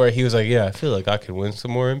that, to where he was like, "Yeah, I feel like I could win some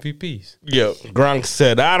more MVPs." Yeah, Gronk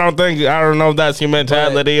said, "I don't know if that's your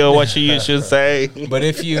mentality or what you should say." But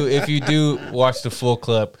if you do watch the full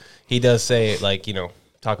clip, he does say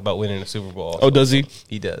talk about winning a Super Bowl. Oh, does he?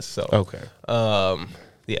 He does. So okay.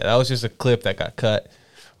 Yeah, that was just a clip that got cut.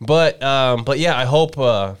 But yeah, I hope.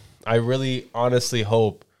 I really honestly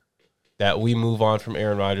hope that we move on from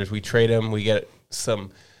Aaron Rodgers. We trade him. We get some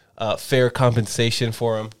fair compensation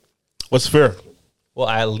for him. What's fair? Well,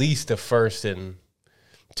 at least a first and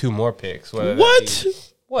 2 more picks. What?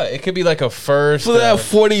 What? It could be like a first for that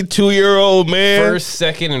 42-year-old man. First,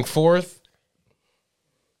 second, and fourth.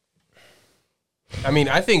 I mean,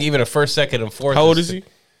 I think even a first, second, and fourth. How old is he?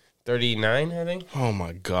 39, I think. Oh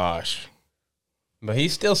my gosh! But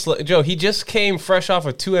he's still Joe. He just came fresh off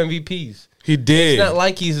of 2 MVPs. He did. It's not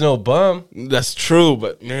like he's no bum. That's true,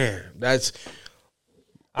 but man, that's.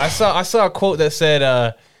 I saw a quote that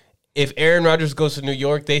said, "If Aaron Rodgers goes to New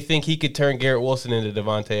York, they think he could turn Garrett Wilson into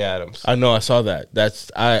Devontae Adams." I know. I saw that.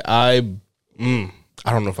 I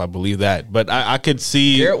don't know if I believe that, but I could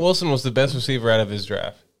see Garrett Wilson was the best receiver out of his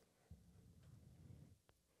draft.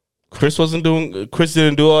 Chris didn't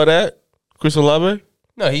do all that. Chris Olave?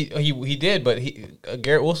 No, he did, but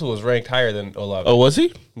Garrett Wilson was ranked higher than Olave. Oh, was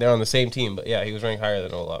he? They're on the same team, but yeah, he was ranked higher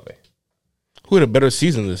than Olave. Who had a better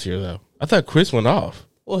season this year, though? I thought Chris went off.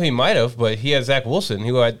 Well, he might have, but he had Zach Wilson,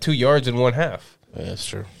 who had 2 yards in 1 half. Yeah, that's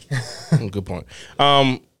true. Good point.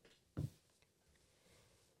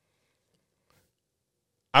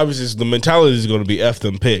 Obviously, the mentality is going to be F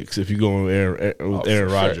them picks if you go with Aaron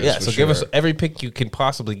Rodgers. Sure. Yeah, so give us every pick you can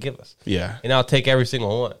possibly give us. Yeah. And I'll take every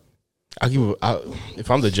single one. If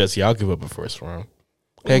I'm the Jets, I'll give up a first round.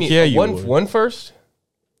 Heck yeah, you would. One first?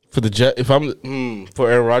 For the Jets, if I'm for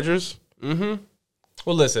Aaron Rodgers? Mm-hmm.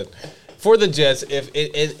 Well, listen, for the Jets, if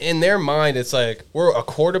in their mind, it's like we're a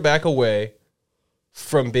quarterback away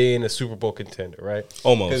from being a Super Bowl contender, right?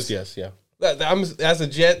 Almost, yes, yeah. I'm as a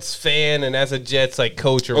Jets fan and as a Jets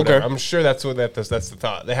coach or whatever. I'm sure that's the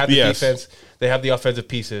thought. They have the defense, they have the offensive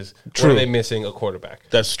pieces. True. What are they missing? A quarterback.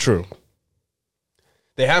 That's true.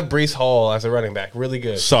 They have Breece Hall as a running back, really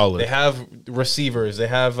good, solid. They have receivers. They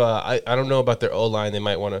have I don't know about their O line. They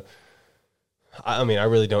might want to. I mean, I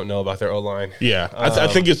really don't know about their O line. Yeah, I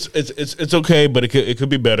think it's okay, but it could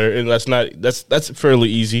be better, and that's fairly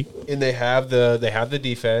easy. And they have the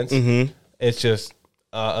defense. Mm-hmm. It's just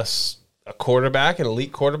a quarterback, an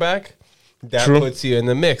elite quarterback, that True. puts you in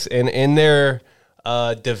the mix. And in their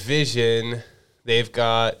division, they've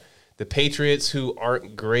got the Patriots, who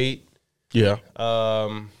aren't great. Yeah.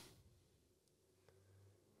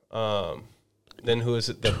 Then who is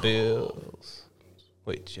it? The Bills.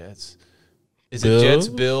 Wait, Jets. Is Bills? it Jets,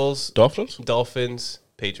 Bills, Dolphins,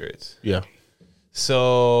 Patriots? Yeah.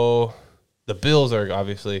 So the Bills are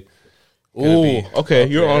obviously Ooh, okay, up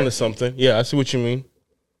you're there. on to something. Yeah, I see what you mean.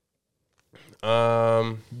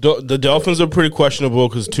 Um, The Dolphins are pretty questionable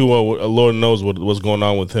because Tua, Lord knows what's going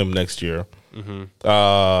on with him next year.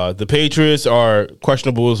 The Patriots are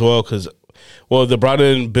questionable as well because, well, they brought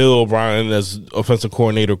in Bill O'Brien as offensive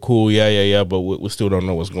coordinator. Cool, yeah, but we still don't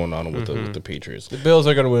know what's going on with the Patriots. the Bills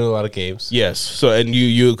are going to win a lot of games. Yes, so and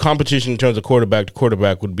you competition in terms of quarterback to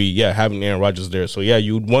quarterback would be having Aaron Rodgers there. So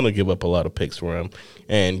you'd want to give up a lot of picks for him,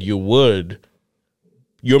 and you would.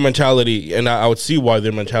 Your mentality, and I would see why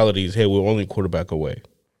their mentality is, hey, we're only quarterback away.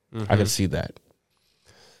 I can see that.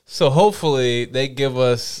 So hopefully they give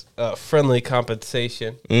us friendly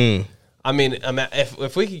compensation. I mean,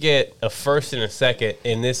 if we could get a first and a second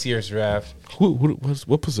in this year's draft,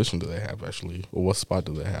 What position do they have actually, or what spot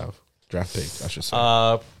do they have? Draft pick, I should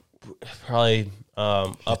say. probably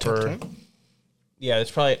upper. 10? Yeah,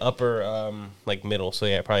 it's probably upper, like middle. So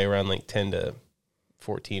yeah, probably around like 10 to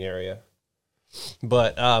 14 area.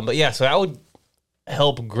 But yeah, so that would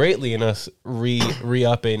help greatly in us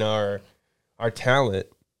re-upping our talent.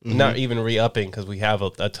 Not even re-upping because we have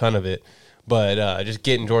a ton of it, but just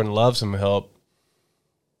getting Jordan Love some help,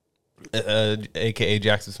 aka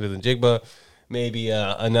Jackson Smith and Jigba, maybe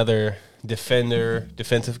another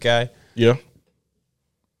defensive guy. Yeah.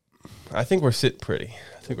 I think we're sitting pretty.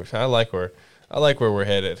 I like where we're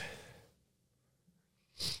headed.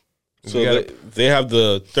 So they have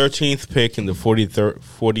the 13th pick and the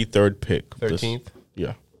 43rd pick. 13th.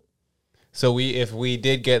 Yeah. So if we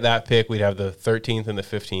did get that pick, we'd have the 13th and the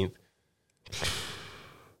 15th.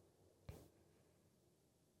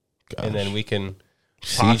 Gosh. And then we can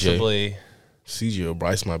possibly. CJ or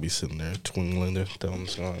Bryce might be sitting there twinkling their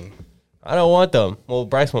thumbs on. I don't want them. Well,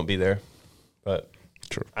 Bryce won't be there, but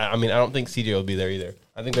True. I mean, I don't think CJ will be there either.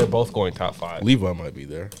 I think they're both going top 5. Levi might be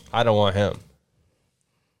there. I don't want him.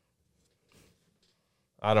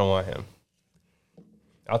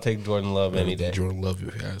 I'll take Jordan Love any day. Jordan Love,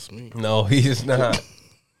 if you ask me. No, he's not.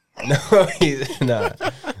 No, he's not.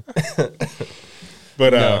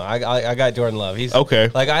 But No, I got Jordan Love. He's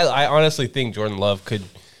okay. Like I honestly think Jordan Love could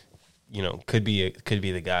be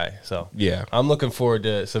the guy. So Yeah. I'm looking forward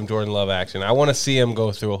to some Jordan Love action. I want to see him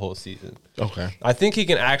go through a whole season. Okay. I think he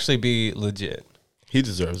can actually be legit. He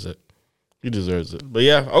deserves it. But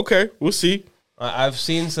yeah, okay, we'll see. I've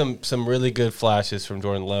seen some really good flashes from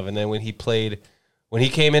Jordan Love, and then when he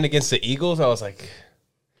came in against the Eagles, I was like,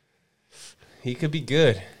 he could be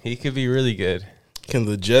good. He could be really good. Can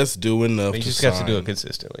the Jets do enough? He just got to do it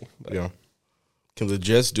consistently. But. Yeah. Can the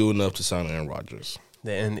Jets do enough to sign Aaron Rodgers?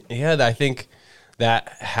 And yeah, I think that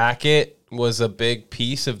Hackett was a big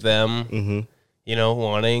piece of them,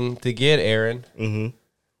 wanting to get Aaron,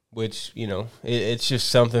 which, it's just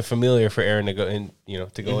something familiar for Aaron to go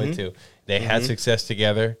into. They had success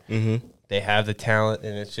together. They have the talent,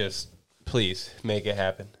 and it's just, please make it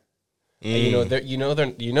happen. And,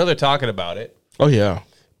 they're talking about it. Oh yeah.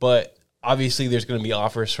 But obviously there's going to be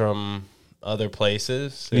offers from other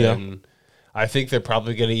places. Yeah. And I think they're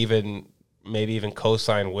probably going to maybe even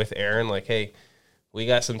co-sign with Aaron. Like, hey, we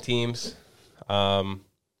got some teams. They're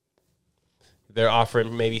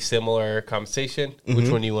offering maybe similar compensation. Which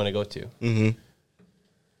one do you want to go to?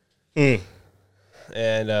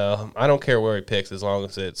 And I don't care where he picks as long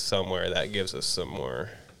as it's somewhere that gives us some more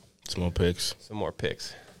picks. Some more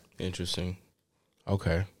picks. Interesting.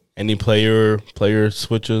 Okay. Any player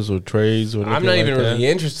switches or trades or anything I'm not even like that? really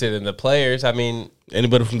interested in the players. I mean,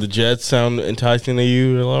 anybody from the Jets sound enticing to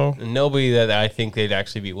you at all? nobody that I think they'd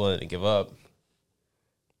actually be willing to give up.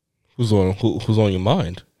 Who's on your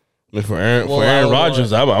mind? I mean, for Aaron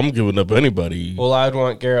Rodgers, I'm giving up anybody. Well, I'd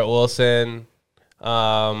want Garrett Wilson,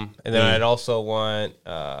 and then I'd also want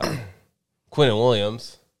Quinnen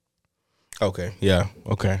Williams. Okay. Yeah.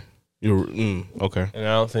 Okay. You're okay. And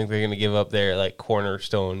I don't think they're going to give up their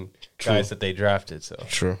cornerstone guys that they drafted. So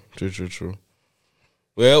True.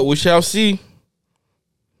 Well, we shall see.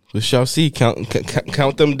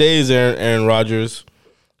 Count them days, Aaron Rodgers,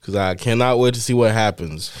 because I cannot wait to see what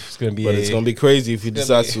happens. it's going to be, But it's going to be crazy if you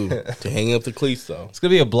decide to hang up the cleats, though. It's going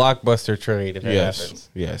to be a blockbuster trade if it happens.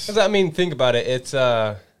 Yes. 'Cause, I mean, think about it. It's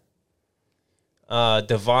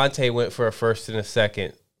Devontae went for a first and a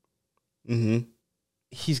second. Mm-hmm.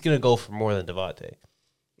 He's going to go for more than Devontae.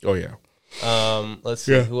 Oh yeah. Let's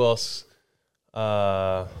see who else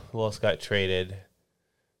got traded.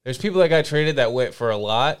 There's people that got traded that went for a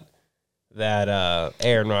lot that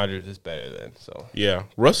Aaron Rodgers is better than. So Yeah.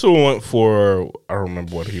 Russell went for, I don't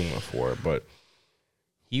remember what he went for, but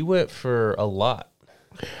he went for a lot.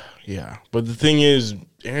 yeah. But the thing is,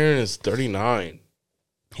 Aaron is 39.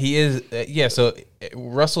 He is so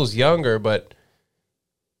Russell's younger, but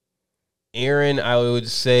Aaron, I would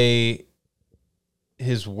say,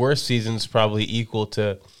 his worst season's probably equal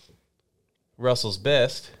to Russell's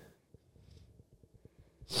best.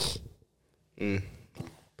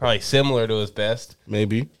 Probably similar to his best.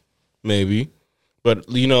 Maybe. But,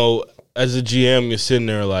 as a GM, you're sitting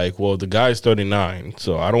there like, well, the guy's 39,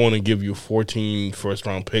 so I don't want to give you 14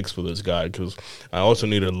 first-round picks for this guy because I also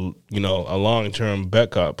need a long-term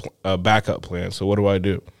backup plan. So what do I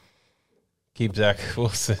do? Keep Zach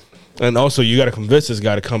Wilson. And also, you got to convince this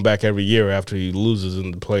guy to come back every year after he loses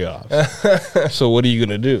in the playoffs. So what are you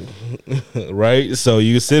going to do? Right? So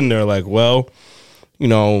you're sitting there like, well,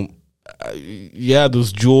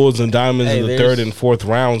 those jewels and diamonds in the third and fourth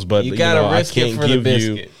rounds, but you gotta risk I can't it for give the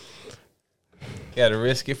biscuit. You gotta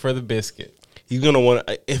risk it for the biscuit. He's gonna want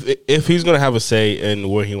if he's gonna have a say in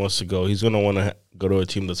where he wants to go. He's gonna want to go to a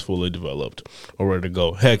team that's fully developed or ready to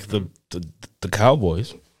go. Heck, the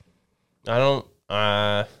Cowboys. I don't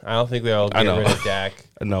think they'll get rid of Dak.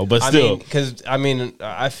 No, but still, because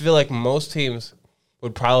I feel like most teams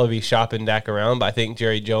would probably be shopping Dak around, but I think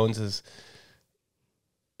Jerry Jones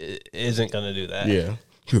isn't going to do that. Yeah.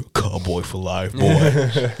 You're a Cowboy for life,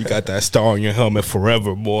 boy. You got that star on your helmet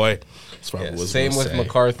forever, boy. Same with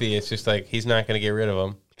McCarthy. It's just like he's not going to get rid of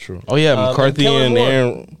him. True. Oh, yeah, McCarthy and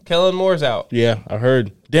Aaron. Kellen Moore's out. Yeah, I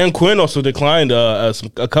heard. Dan Quinn also declined a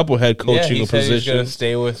couple head coaching he positions. He's going to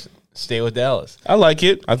stay with Dallas. I like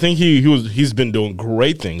it. I think he's been doing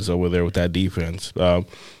great things over there with that defense. So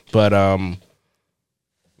I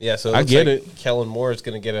get it. Kellen Moore is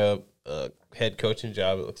going to get a head coaching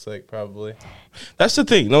job, it looks like, probably. That's the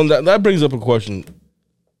thing. No, that brings up a question.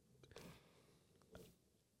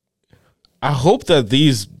 I hope that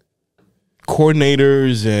these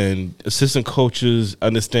coordinators and assistant coaches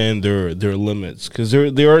understand their limits, because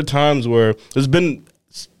there are times where there's been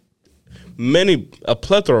a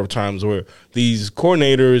plethora of times where these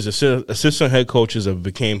coordinators, assistant head coaches have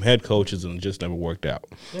became head coaches and it just never worked out.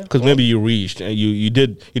 Because maybe you reached and you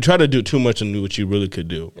tried to do too much and knew what you really could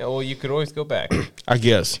do. Yeah, well, you could always go back. I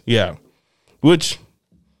guess, yeah. Which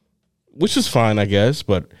is fine, I guess,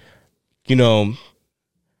 but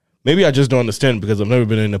maybe I just don't understand because I've never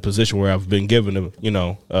been in a position where I've been given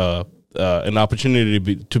an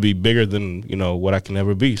opportunity to be bigger than what I can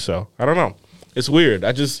ever be. So I don't know. It's weird.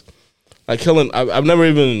 Kellen, I've never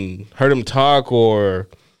even heard him talk, or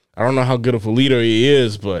I don't know how good of a leader he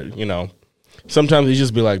is, but, sometimes he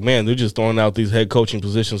just be like, man, they're just throwing out these head coaching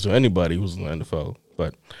positions to anybody who's in the NFL.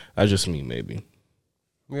 But that's just me, maybe.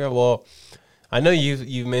 Yeah, well, I know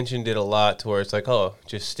you've mentioned it a lot to where it's like, oh,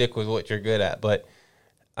 just stick with what you're good at. But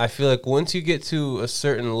I feel like once you get to a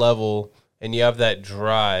certain level and you have that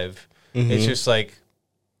drive, it's just like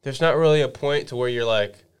there's not really a point to where you're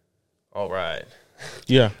like, all right.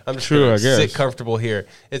 Yeah, I'm just true. I guess sit comfortable here.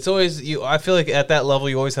 It's always you. I feel like at that level,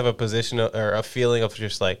 you always have a position or a feeling of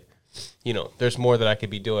just like, there's more that I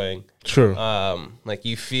could be doing. True. Like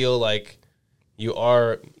you feel like you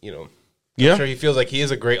are. Yeah. I'm sure he feels like he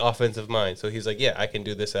is a great offensive mind. So he's like, yeah, I can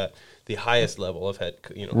do this at the highest level of head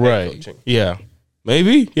coaching. Yeah.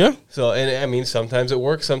 Maybe. Yeah. So sometimes it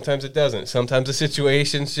works, sometimes it doesn't. Sometimes the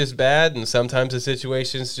situation's just bad, and sometimes the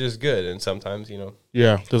situation's just good, and sometimes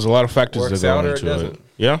Yeah, there's a lot of factors that go into it.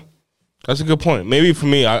 Yeah, that's a good point. Maybe for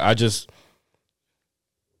me, I just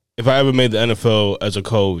if I ever made the NFL as a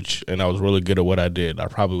coach and I was really good at what I did, I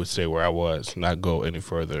probably would stay where I was, not go any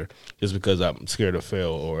further, just because I'm scared to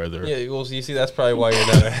fail or other. Yeah, well, you see, that's probably why you're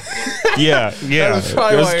not a. yeah,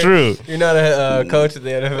 that's true. You're not a coach at the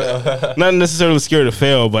NFL. Not necessarily scared to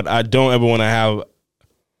fail, but I don't ever want to have,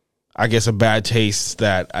 I guess, a bad taste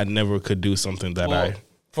that I never could do something that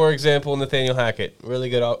For example, Nathaniel Hackett, really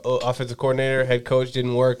good offensive coordinator, head coach,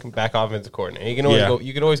 didn't work, back offensive coordinator. You can always go.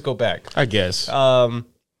 You can always go back. I guess.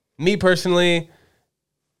 Me personally,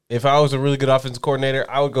 if I was a really good offensive coordinator,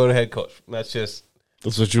 I would go to head coach. That's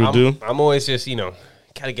what you would do. I'm always just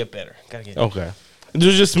gotta get better. Okay.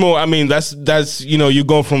 There's just more. I mean, that's you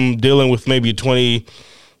go from dealing with maybe 11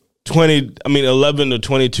 to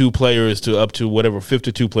 22 players to up to whatever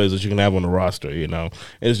 52 players that you can have on the roster.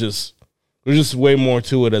 It's just. There's just way more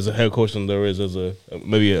to it as a head coach than there is as with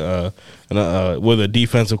a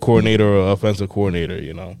defensive coordinator or offensive coordinator.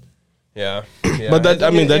 Yeah. But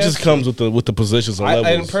that just comes with the positions and levels.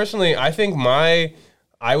 And personally, I think I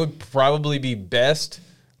would probably be best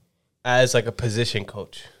as like a position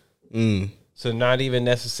coach. So not even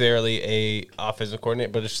necessarily a offensive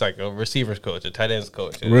coordinator, but just like a receivers coach, a tight ends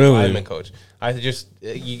coach, a lineman coach.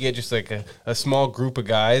 You get just like a small group of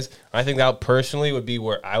guys. I think that personally would be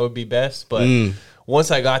where I would be best. But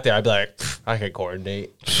once I got there, I'd be like, I could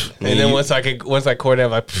coordinate. And then once I coordinate,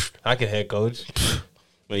 I'm like, I can head coach.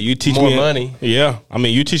 You teach more me money. Yeah.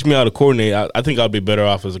 You teach me how to coordinate. I think I'll be better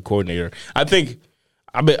off as a coordinator. I think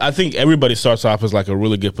I think everybody starts off as like a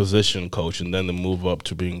really good position coach, and then they move up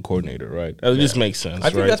to being coordinator, right? That just makes sense. I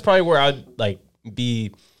think right? that's probably where I'd like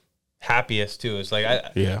be happiest too. It's like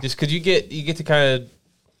just because you get to kind of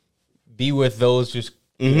be with those just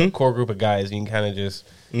core group of guys, and you can kind of just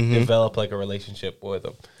develop like a relationship with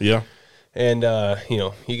them. Yeah, and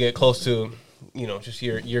you get close to just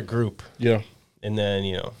your group. Yeah, and then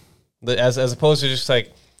as opposed to just like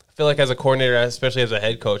I feel like as a coordinator, especially as a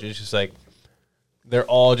head coach, it's just like. They're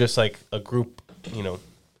all just like a group,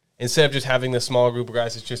 instead of just having the small group of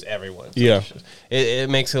guys, it's just everyone. So it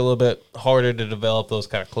makes it a little bit harder to develop those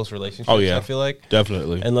kind of close relationships. Oh, yeah. I feel like.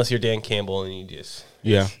 Definitely. Unless you're Dan Campbell and you just.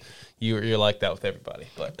 Yeah. You're like that with everybody.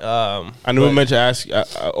 But I never meant to ask. I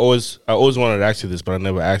always wanted to ask you this, but I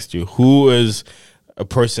never asked you. Who is a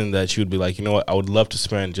person that you would be like, you know what, I would love to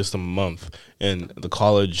spend just a month in the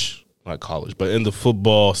not college, but in the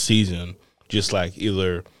football season, just like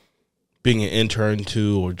either being an intern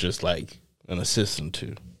to or just like an assistant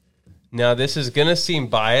to? Now this is gonna seem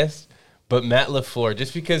biased, but Matt LaFleur,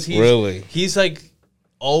 just because he's like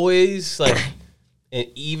always like an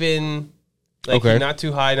even, like not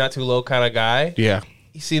too high, not too low kind of guy. Yeah,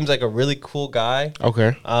 he seems like a really cool guy.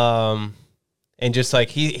 Okay. And just like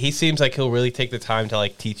he seems like he'll really take the time to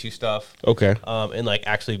like teach you stuff. Okay. And like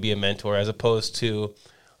actually be a mentor, as opposed to,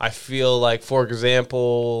 I feel like, for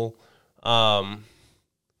example,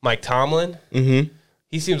 Mike Tomlin,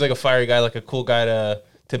 he seems like a fiery guy, like a cool guy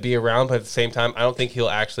to be around, but at the same time, I don't think he'll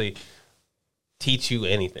actually teach you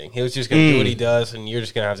anything. He was just going to do what he does, and you're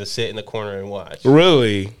just going to have to sit in the corner and watch.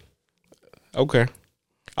 Really? Okay.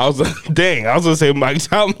 I was going to say Mike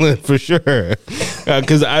Tomlin for sure.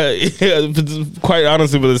 Because quite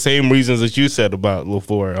honestly, for the same reasons that you said about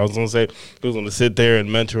LaFleur, I was going to say he was going to sit there and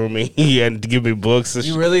mentor me and give me books.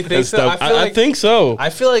 You really think so? I think so. I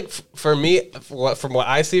feel like for me, from what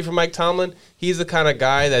I see from Mike Tomlin, he's the kind of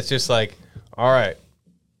guy that's just like, all right,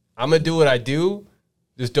 I'm going to do what I do.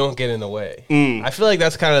 Just don't get in the way. I feel like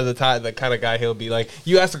that's kind of the kind of guy he'll be like.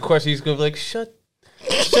 You ask a question, he's going to be like, shut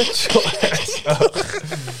your ass up.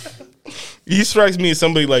 He strikes me as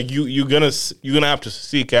somebody like you're gonna have to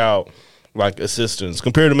seek out like assistance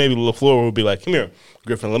compared to maybe LaFleur would be like, come here,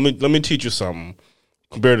 Griffin, let me teach you something.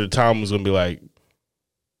 Compared to Tom, who's gonna be like,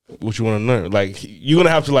 what you want to learn? Like you're gonna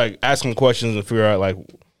have to like ask him questions and figure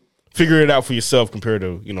it out for yourself. Compared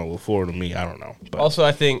to LaFleur to me, I don't know. But. Also,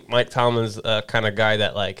 I think Mike Tomlin's a kind of guy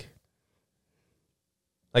that like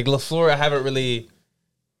LaFleur, I haven't really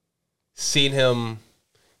seen him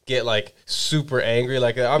get like super angry.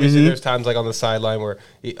 Like obviously there's times like on the sideline where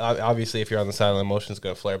obviously if you're on the sideline, emotion's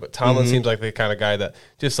gonna flare, but Tomlin seems like the kind of guy that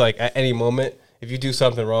just like at any moment, if you do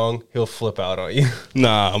something wrong, he'll flip out on you.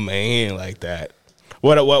 Nah, man, he ain't like that.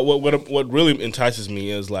 What really entices me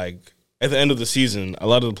is like at the end of the season, a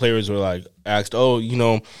lot of the players were like asked,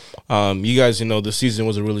 you guys, the season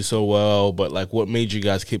wasn't really so well, but like what made you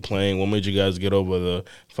guys keep playing? What made you guys get over the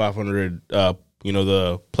 500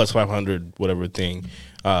 the plus 500 whatever thing?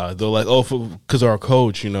 They're like, because our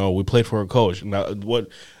coach, we played for our coach. Now, what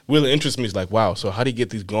really interests me is like, wow, so how do you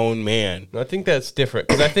get these grown men? I think that's different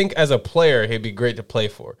because I think as a player, he'd be great to play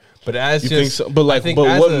for. But as think so? But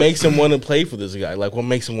what makes him want to play for this guy? Like, what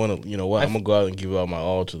makes him want to, I'm gonna go out and give out my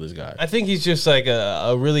all to this guy? I think he's just like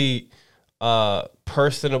a really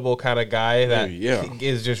personable kind of guy that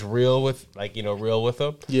is just real with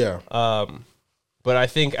them. Yeah. But I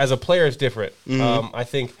think as a player, it's different. I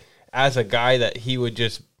think as a guy that you're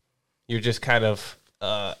just kind of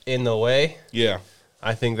in the way. Yeah.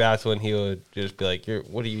 I think that's when he would just be like,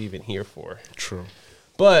 what are you even here for? True.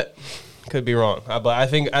 But could be wrong. But I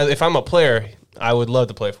think if I'm a player, I would love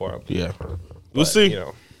to play for him. Yeah. We'll see.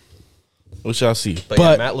 We shall see. But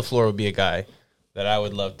yeah, Matt LaFleur would be a guy that I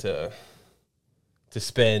would love to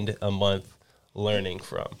spend a month learning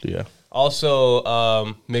from. Yeah. Also,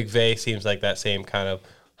 McVay seems like that same kind of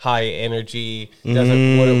high energy.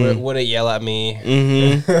 Wouldn't yell at me.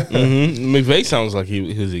 McVay sounds like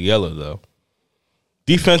he's a yeller though.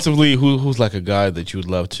 Defensively, who's like a guy that you would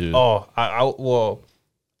love to? Oh, I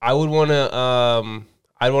would want to.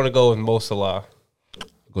 I'd want to go with Mo Salah.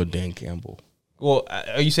 Go Dan Campbell. Well,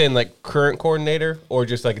 are you saying like current coordinator or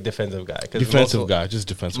just like a defensive guy? Defensive guy, just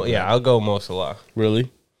defensive. Yeah, I'll go Mo Salah.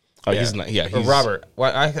 Really? Oh, yeah. He's not. Yeah, he's Robert.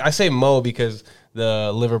 Well, I say Mo because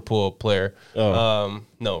the Liverpool player.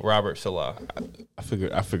 No, Robert Salah. I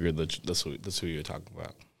figured that's who you're talking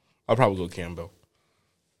about. I'll probably go Campbell.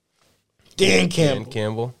 Dan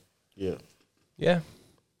Campbell. Yeah. Yeah.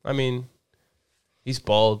 I mean, he's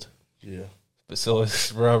bald. Yeah. But so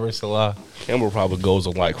is Robert Salah. Campbell probably goes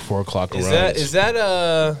on like 4 o'clock around. Is that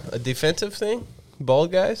a defensive thing?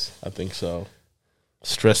 Bald guys? I think so.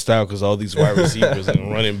 Stressed out because all these wide receivers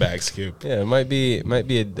and running backs skip. Yeah, it might be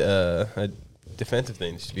a defensive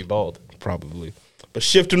thing just to be bald. Probably. But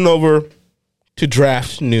shifting over to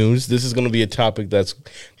draft news, this is going to be a topic that's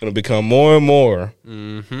going to become more and more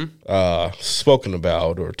spoken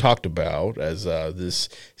about or talked about as this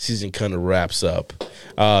season kind of wraps up.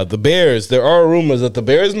 The Bears, there are rumors that the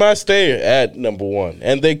Bears might stay at number 1,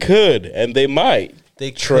 and they could, and they might. They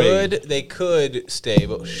could stay,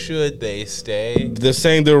 but should they stay? They're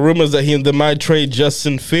saying there are rumors that they might trade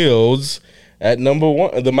Justin Fields at number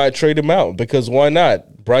 1. They might trade him out because why not?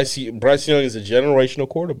 Bryce Young is a generational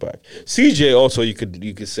quarterback. CJ also you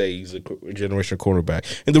could say he's a generational quarterback.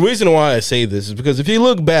 And the reason why I say this is because if you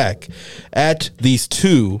look back at these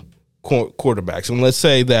two quarterbacks, and let's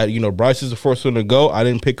say that Bryce is the first one to go. I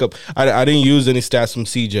didn't use any stats from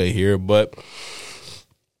CJ here, but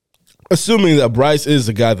assuming that Bryce is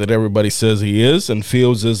the guy that everybody says he is, and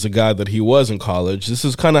Fields is the guy that he was in college, this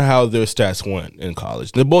is kind of how their stats went in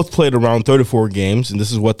college. They both played around 34 games, and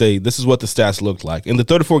this is what the stats looked like. In the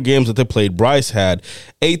 34 games that they played, Bryce had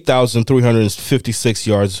 8,356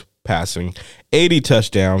 yards passing, 80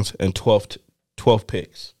 touchdowns, and 12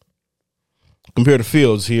 picks. Compared to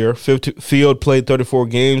Fields here, Field played 34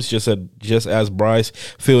 games just as Bryce.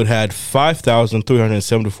 Field had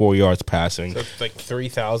 5,374 yards passing. So it's like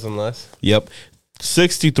 3,000 less? Yep.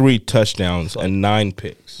 63 touchdowns and 9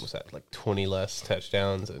 picks. What's that, like 20 less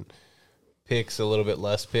touchdowns and picks, a little bit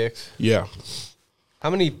less picks? Yeah. How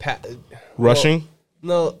many rushing?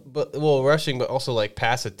 Rushing, but also like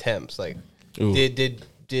pass attempts. Like, did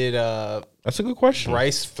that's a good question.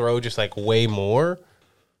 Bryce throw just like way more?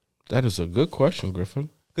 That is a good question, Griffin.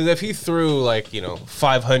 Because if he threw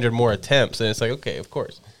 500 more attempts, then it's like, okay, of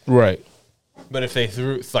course. Right. But if they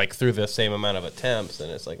threw the same amount of attempts, then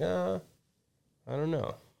it's like, I don't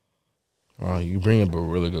know. You bring up a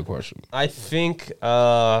really good question. I think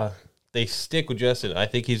they stick with Justin. I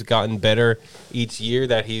think he's gotten better each year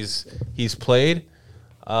that he's played.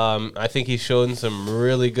 I think he's shown some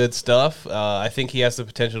really good stuff. I think he has the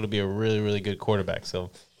potential to be a really, really good quarterback. So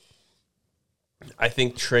I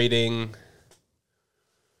think trading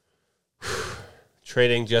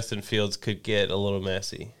Justin Fields could get a little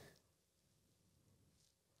messy.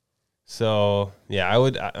 So yeah,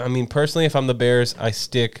 I mean, personally, if I'm the Bears, I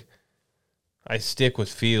stick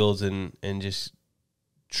with Fields and just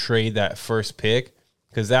trade that first pick,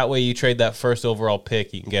 because that way you trade that first overall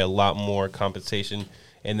pick, you can get a lot more compensation,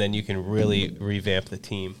 and then you can really revamp the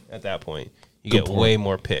team at that point. You get way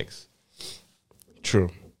more picks. True.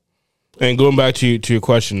 And going back to your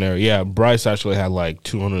question there, yeah, Bryce actually had like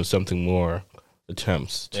 200 something more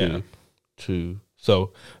attempts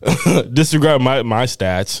so disregard my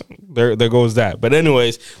stats. There goes that. But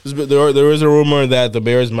anyways, there is a rumor that the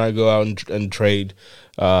Bears might go out and trade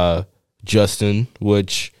Justin,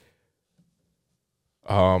 which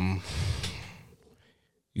you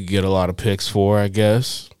get a lot of picks for, I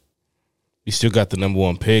guess. You still got the number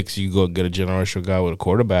 1 picks. You go get a generational guy with a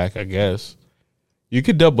quarterback, I guess. You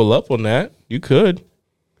could double up on that. You could.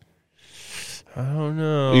 I don't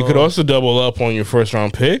know. You could also double up on your first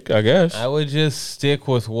round pick, I guess. I would just stick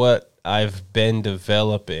with what I've been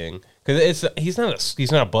developing, because he's not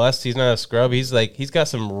a bust. He's not a scrub. He's got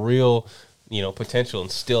some real, potential and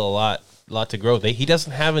still a lot to grow. He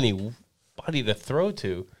doesn't have anybody to throw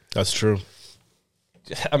to. That's true.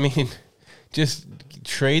 I mean, just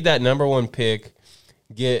trade that number 1 pick,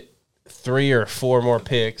 get 3 or 4 more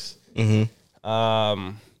picks. Mm-hmm.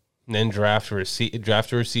 Then draft a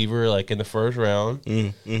receiver like in the first round.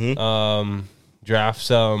 Mm-hmm. Draft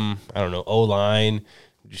some, I don't know, O-line,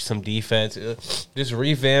 some defense. Just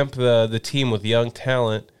revamp the team with young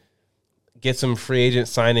talent. Get some free agent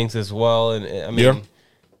signings as well. And I mean,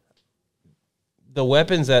 the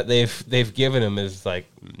weapons that they've given him is like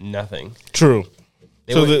nothing. True.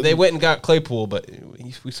 They went and got Claypool, but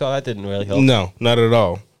we saw that didn't really help. No, not at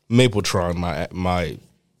all. Mapletron, my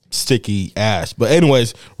sticky ass. But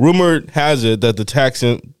anyways, rumor has it that the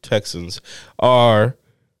Texans are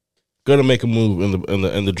gonna make a move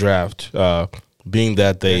in the draft, being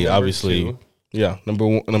that they obviously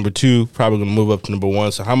number 2 probably gonna move up to number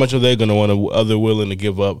 1. So how much are they gonna are they willing to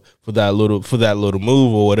give up for that little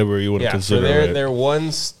move or whatever you want to consider? So they're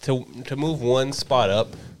ones to move 1 spot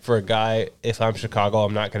up for a guy. If I'm Chicago,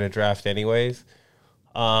 I'm not gonna draft anyways.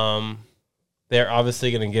 They're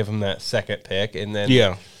obviously gonna give him that second pick, and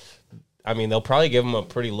then I mean, they'll probably give him a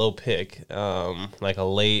pretty low pick, like a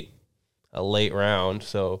late round.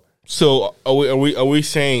 So are we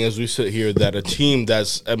saying, as we sit here, that a team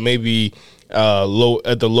that's maybe low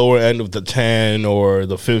at the lower end of the 10 or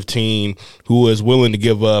the 15, who is willing to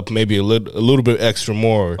give up maybe a little bit extra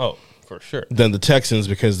more? Oh, for sure. than the Texans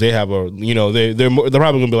because they have they're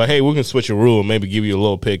probably gonna be like, hey, we're gonna switch a rule and maybe give you a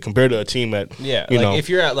little pick compared to a team that if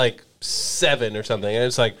you're at like 7 or something, and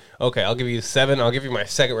it's like, okay, I'll give you 7, I'll give you my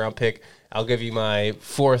second round pick, I'll give you my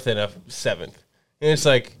 4th and a 7th, and it's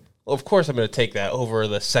like, well, of course I'm going to take that over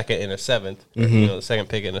the 2nd and a 7th, the second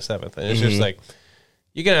pick and a 7th, and it's just like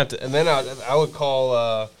you're gonna have to, and then I would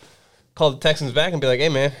call the Texans back and be like, hey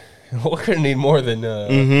man, we're gonna need more than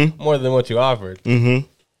what you offered.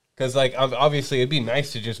 Because like obviously it'd be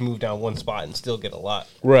nice to just move down one spot and still get a lot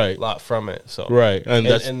from it. So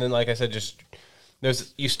and then like I said, just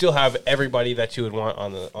you still have everybody that you would want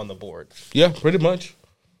on the board. Yeah, pretty much.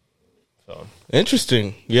 So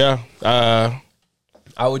interesting. Yeah,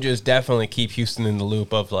 I would just definitely keep Houston in the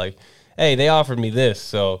loop of like, hey, they offered me this,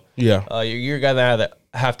 so you're gonna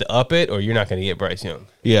have to up it, or you're not gonna get Bryce Young.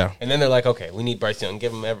 Yeah, and then they're like, okay, we need Bryce Young,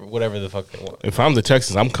 give them whatever the fuck they want. If I'm the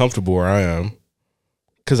Texans, I'm comfortable where I am.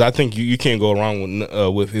 Because I think you can't go wrong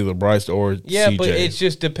with either Bryce or CJ. But it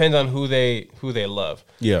just depends on who they love.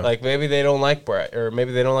 Yeah, like maybe they don't like Bryce, or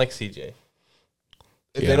maybe they don't like CJ.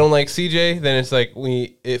 If they don't like CJ, then it's like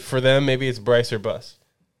for them maybe it's Bryce or bust.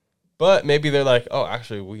 But maybe they're like, oh,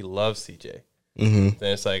 actually we love CJ. Then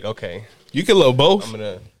it's like, okay, you can love both. I'm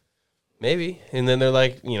gonna maybe, and then they're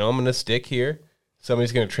like, I'm gonna stick here.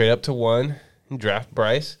 Somebody's gonna trade up to 1 and draft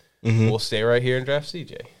Bryce. We'll stay right here and draft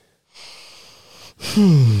CJ.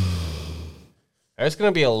 There's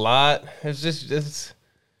gonna be a lot. It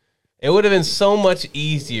would have been so much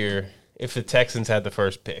easier if the Texans had the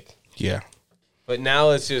first pick. Yeah, but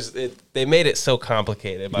now it's just they made it so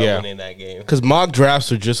complicated by winning that game. Because mock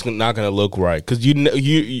drafts are just not gonna look right. Because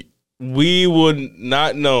we would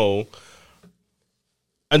not know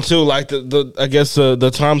until like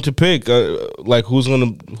the time to pick like who's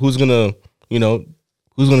gonna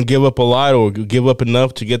give up a lot or give up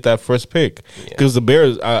enough to get that first pick? Because the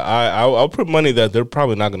Bears, I'll put money that they're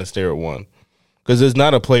probably not going to stay at 1, because there's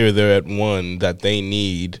not a player there at 1 that they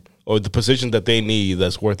need, or the position that they need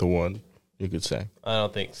that's worth a 1. You could say. I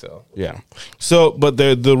don't think so. Yeah. So, but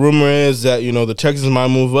the rumor is that the Texans might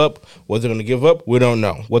move up. What they're going to give up, we don't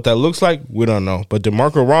know. What that looks like, we don't know. But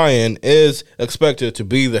DeMarco Ryan is expected to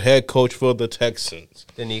be the head coach for the Texans.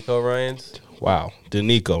 DeMeco Ryans. Wow,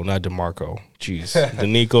 DeMeco, not DeMarco. Jeez,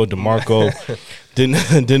 DeMeco.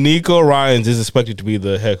 DeMeco Ryans is expected to be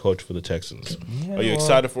the head coach for the Texans. Yeah, are you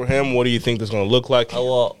excited for him? What do you think that's going to look like?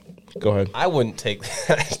 Well, go ahead. I wouldn't take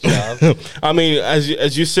that job. I mean,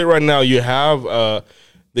 as you sit right now, you have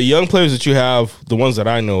the young players that you have. The ones that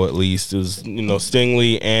I know, at least, is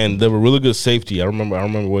Stingley, and they were really good safety. I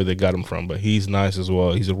remember where they got him from, but he's nice as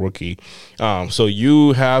well. He's a rookie. So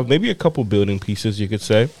you have maybe a couple building pieces, you could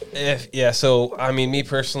say. So I mean, me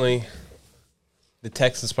personally, the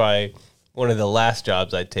Texans probably one of the last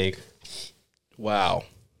jobs I'd take. Wow.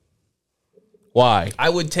 Why? I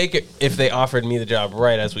would take it if they offered me the job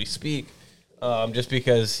right as we speak, just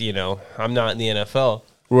because I'm not in the NFL,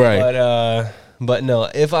 right? But no,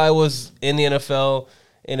 if I was in the NFL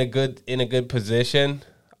in a good position,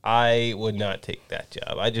 I would not take that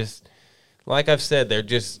job. I just, like I've said, they're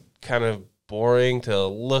just kind of boring to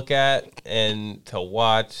look at and to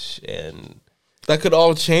watch, and that could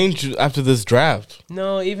all change after this draft.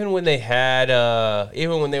 No, even when they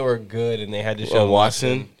were good and they had Deshaun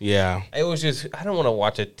Watson, yeah, it was just, I don't want to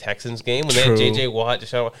watch a Texans game when they had J.J. Watt,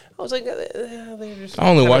 Deshaun. I was like, they're just. I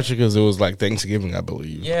only watched it because it was like Thanksgiving, I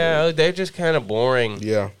believe. Yeah, they're just kind of boring.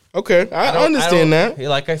 Yeah. Okay, I understand that.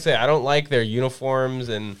 Like I said, I don't like their uniforms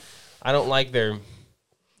and I don't like their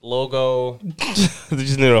logo. They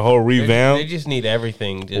just need a whole revamp. They just need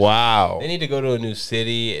everything. Wow. They need to go to a new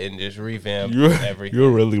city and just revamp everything. You're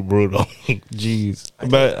really brutal. Jeez.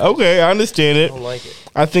 But okay, I understand it. I don't like it.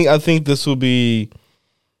 I think this will be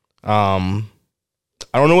I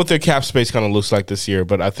don't know what their cap space kind of looks like this year,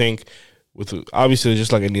 but I think obviously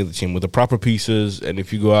just like any other team, with the proper pieces, and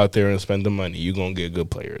if you go out there and spend the money, you're gonna get good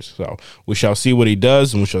players. So we shall see what he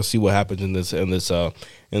does, and we shall see what happens in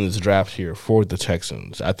this draft here for the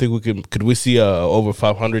Texans. I think could we see a over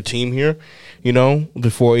 500 team here?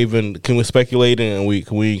 Before even, can we speculate and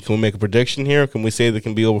can we make a prediction here? Can we say they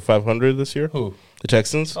can be over 500 this year? Who? The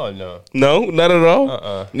Texans? Oh no, not at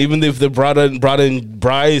all. Even if they brought in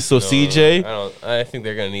Bryce or CJ, I think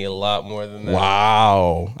they're gonna need a lot more than that.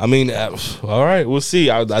 Wow. I mean, all right, we'll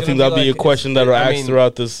see. I think that'll be a question that'll ask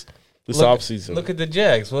throughout this offseason. Look at the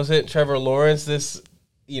Jags. Wasn't Trevor Lawrence this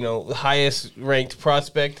highest ranked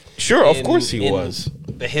prospect? Sure, of course he was.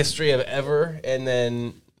 The history of ever, and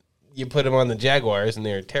then you put him on the Jaguars, and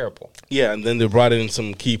they're terrible. Yeah, and then they brought in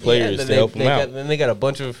some key players to help him out. Then they got a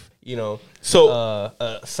bunch of signings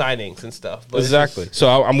and stuff. But exactly.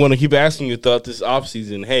 So I'm going to keep asking you throughout this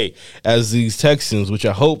offseason, hey, as these Texans, which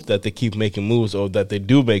I hope that they keep making moves or that they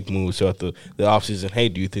do make moves throughout the offseason, hey,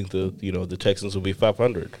 do you think the Texans will be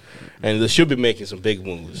 500? And they should be making some big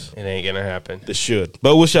moves. It ain't going to happen. They should.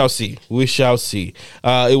 But we shall see. We shall see.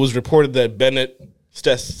 It was reported that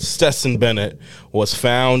Stetson Bennett was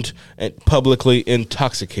found publicly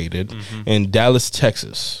intoxicated in Dallas,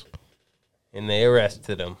 Texas. And they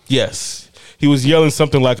arrested him. Yes. He was yelling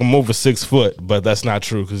something like, I'm over 6 foot, but that's not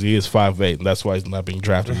true because he is 5'8", and that's why he's not being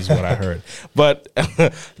drafted, is what I heard. But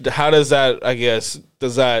how does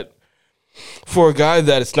that, for a guy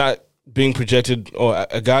that it's not being projected, or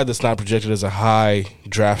a guy that's not projected as a high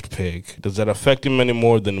draft pick, does that affect him any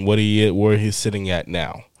more than where he's sitting at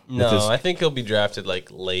now? No, I think he'll be drafted late.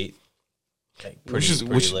 Pretty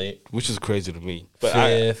late. Which is crazy to me. But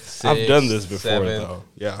Fifth, I've done this before, though.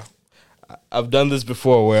 Yeah. I've done this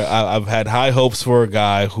before where I've had high hopes for a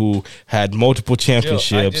guy who had multiple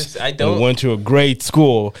championships and went to a great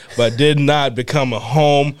school, but did not become a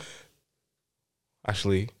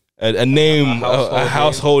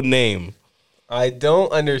household name. I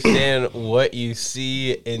don't understand what you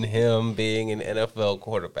see in him being an NFL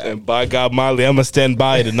quarterback. And by God, Molly, I'm going to stand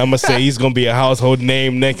by it, and I'm going to say he's going to be a household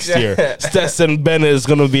name next year. Stetson Bennett is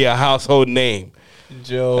going to be a household name.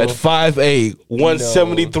 Joe. At 5'8",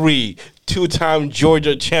 173, two-time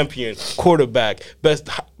Georgia champion quarterback,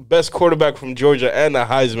 best quarterback from Georgia and a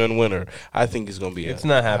Heisman winner. I think he's going to be It's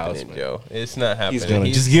not happening, Joe. It's not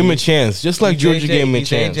happening. Just give him a chance, just like Georgia gave him a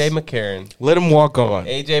chance. A.J. McCarron. Let him walk on.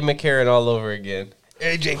 A.J. McCarron all over again.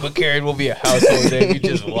 A.J. McCarron will be a household name. You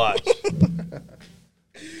just watch.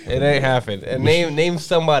 It ain't happening. And name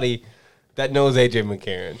somebody that knows A.J.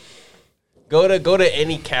 McCarron. Go to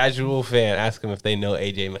any casual fan. Ask them if they know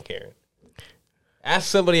A.J. McCarron. Ask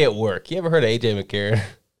somebody at work. You ever heard of A.J. McCarron?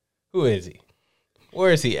 Who is he?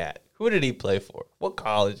 Where is he at? Who did he play for? What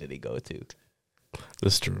college did he go to?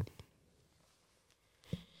 That's true.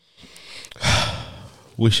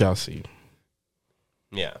 We shall see.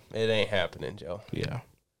 Yeah, it ain't happening, Joe. Yeah.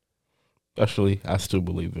 Actually, I still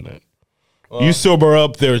believe in it. Well, you sober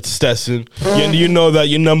up there, Stetson. You know that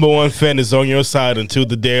your number one fan is on your side until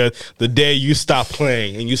the day you stop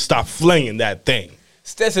playing and you stop flinging that thing.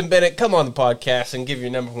 Stetson Bennett, come on the podcast and give your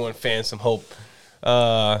number one fan some hope.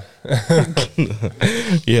 Yeah.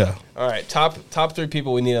 All right, top three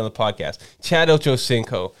people we need on the podcast: Chad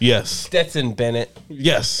Ochocinco. Yes. Stetson Bennett.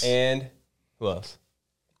 Yes. And who else?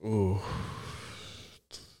 Ooh.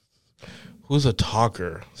 Who's a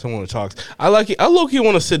talker? Someone who talks. I low-key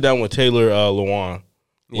want to sit down with Taylor Lewan.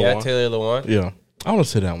 Yeah, Taylor Lewan. Yeah. I want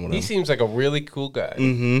to sit down with him. He seems like a really cool guy.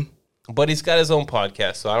 Mm-hmm. But he's got his own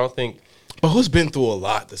podcast, so I don't think... But who's been through a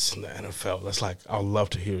lot that's in the NFL? That's like, I would love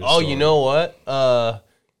to hear his story. You know what?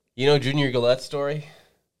 You know Junior Galette's story?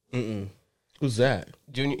 Mm-mm. Who's that?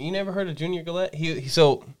 Junior. You never heard of Junior Galette? He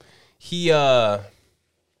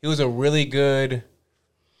was a really good...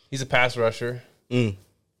 He's a pass rusher. Mm.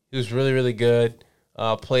 He was really, really good.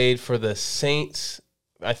 Played for the Saints.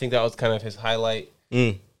 I think that was kind of his highlight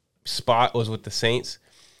spot was with the Saints.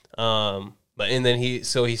 Then he's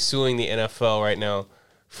suing the NFL right now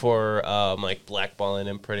for blackballing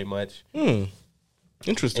him pretty much.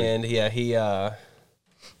 Interesting. And yeah,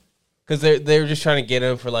 because they were just trying to get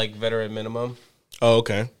him for veteran minimum. Oh,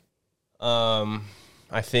 okay. I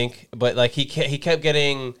think, but he kept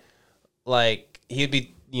getting he'd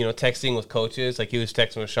be texting with coaches. He was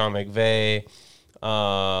texting with Sean McVay.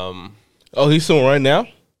 He's suing right now?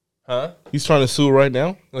 Huh? He's trying to sue right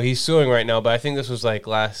now? Well, he's suing right now, but I think this was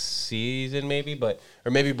last season maybe,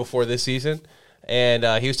 or maybe before this season. And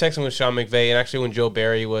he was texting with Sean McVay, and actually when Joe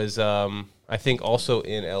Barry was, I think, also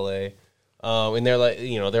in LA, and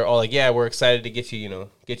they're they're all like, yeah, we're excited to get you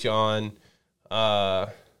on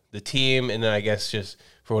the team, and then I guess just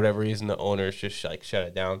for whatever reason the owners just shut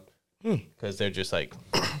it down. Because they're just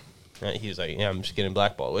he's like, yeah, I'm just getting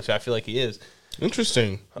blackballed, which I feel like he is.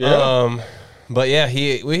 Interesting. Yeah. But yeah,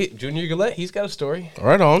 Junior Galette, he's got a story.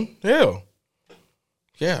 Right on. Yeah.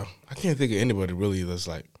 I can't think of anybody really that's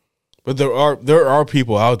but there are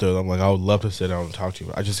people out there that I'm I would love to sit down and talk to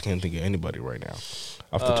you. I just can't think of anybody right now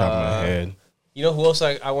off the top of my head. You know who else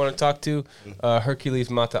I want to talk to? Hercules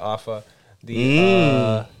Mataafa,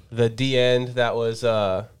 the D end that was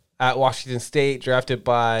at Washington State, drafted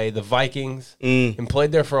by the Vikings, and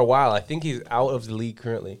played there for a while. I think he's out of the league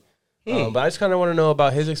currently. But I just kind of want to know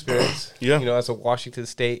about his experience. Yeah. As a Washington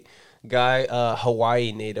State guy,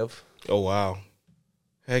 Hawaii native. Oh, wow.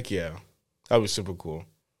 Heck yeah. That was super cool.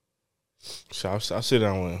 So I'll sit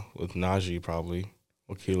down with Najee probably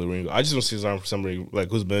or Keely Ringo. I just want to see his arm for somebody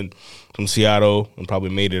like who's been from Seattle and probably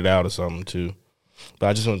made it out or something too. But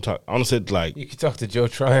I just want to talk. I want to say like, You could talk to Joe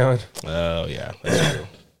Tryon. oh yeah, that's true.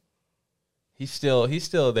 He's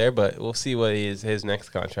still there, but we'll see what his next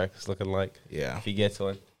contract is looking like. Yeah, If he gets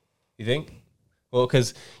one. You think? Well,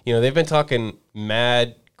 because, they've been talking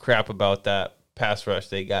mad crap about that pass rush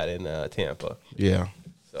they got in Tampa. yeah.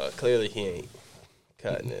 So clearly he ain't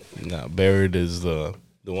cutting it. Nah, Barrett is the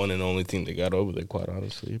one and only thing they got over there, quite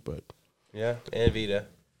honestly. But Yeah, and Vita.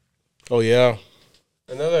 oh yeah,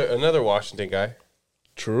 Another Washington guy.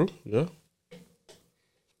 true. Yeah.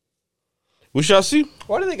 We shall see.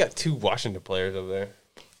 Why do they got two Washington players over there?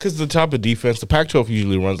 Because the type of defense, the Pac-12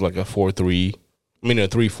 usually runs like a 4-3. I mean a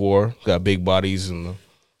 3-4. Got big bodies and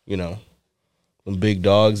the big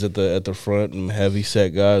dogs at the front and heavy set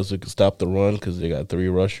guys who can stop the run because they got 3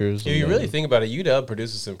 rushers. If you really think about it, UW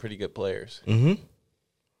produces some pretty good players. Mm-hmm.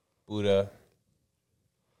 Buddha,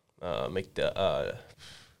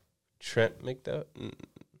 Trent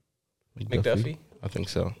McDuffie. I think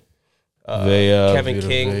so. Kevin Vita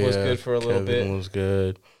King was Vea, good for a little bit. Kevin was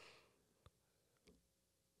good.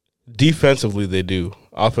 Defensively, they do.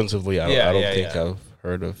 Offensively, I don't think I've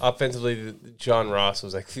heard of. Offensively, John Ross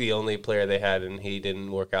was like the only player they had, and he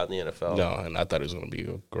didn't work out in the NFL. No, and I thought he was going to be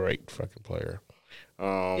a great fucking player.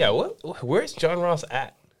 Where's John Ross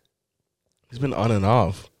at? He's been on and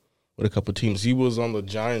off with a couple teams. He was on the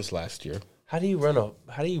Giants last year. How do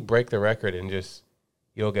you break the record and just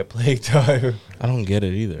you don't get playing time? I don't get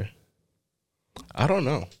it either. I don't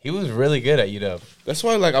know. He was really good at UW. That's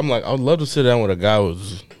why, I would love to sit down with a guy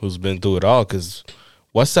who's been through it all. Because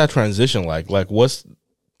what's that transition like?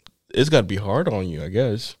 It's got to be hard on you, I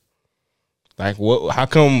guess. Like, what? How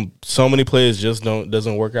come so many players just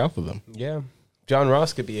doesn't work out for them? Yeah, John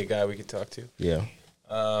Ross could be a guy we could talk to. Yeah,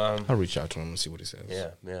 I'll reach out to him and see what he says.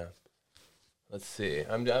 Yeah. Let's see.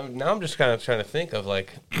 I'm just kind of trying to think of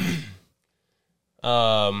like,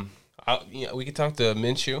 we could talk to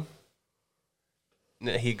Minshew.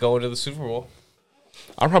 He going to the Super Bowl.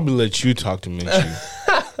 I'll probably let you talk to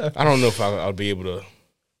Minshew. I don't know if I'll be able to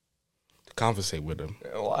conversate with him.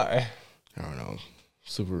 Why? I don't know.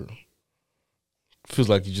 Super. Feels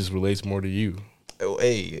like he just relates more to you. Oh,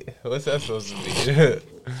 hey, what's that supposed to be?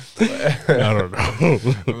 I don't know.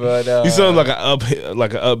 But he sounds like an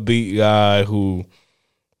upbeat guy who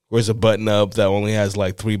wears a button up that only has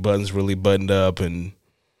like 3 buttons really buttoned up, and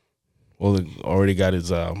already got his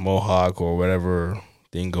mohawk or whatever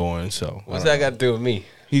thing going. So what's that got to do with me?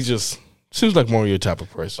 He just seems like more your type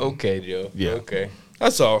of person. Okay, Joe. Yeah. Okay.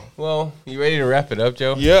 That's all. Well, you ready to wrap it up,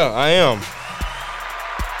 Joe? Yeah, I am.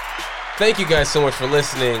 Thank you guys so much for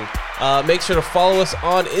listening. Make sure to follow us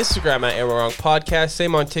on Instagram at Am I Wrong Podcast.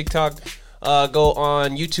 Same on TikTok. Go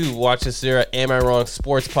on YouTube. Watch us there at Am I Wrong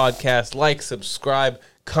Sports Podcast. Like, subscribe,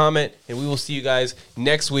 comment, and we will see you guys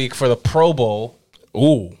next week for the Pro Bowl.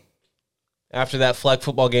 Ooh. After that flag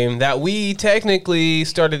football game that we technically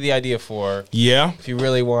started the idea for. Yeah. If you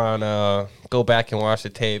really want to go back and watch the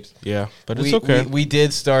tapes. Yeah, but it's okay. We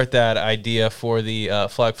did start that idea for the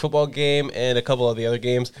flag football game and a couple of the other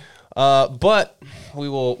games. But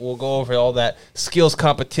we'll go over all that skills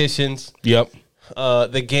competitions. Yep.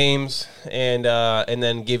 The games and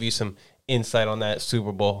then give you some insight on that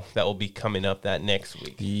Super Bowl that will be coming up that next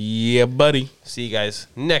week. Yeah, buddy. See you guys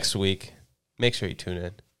next week. Make sure you tune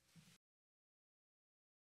in.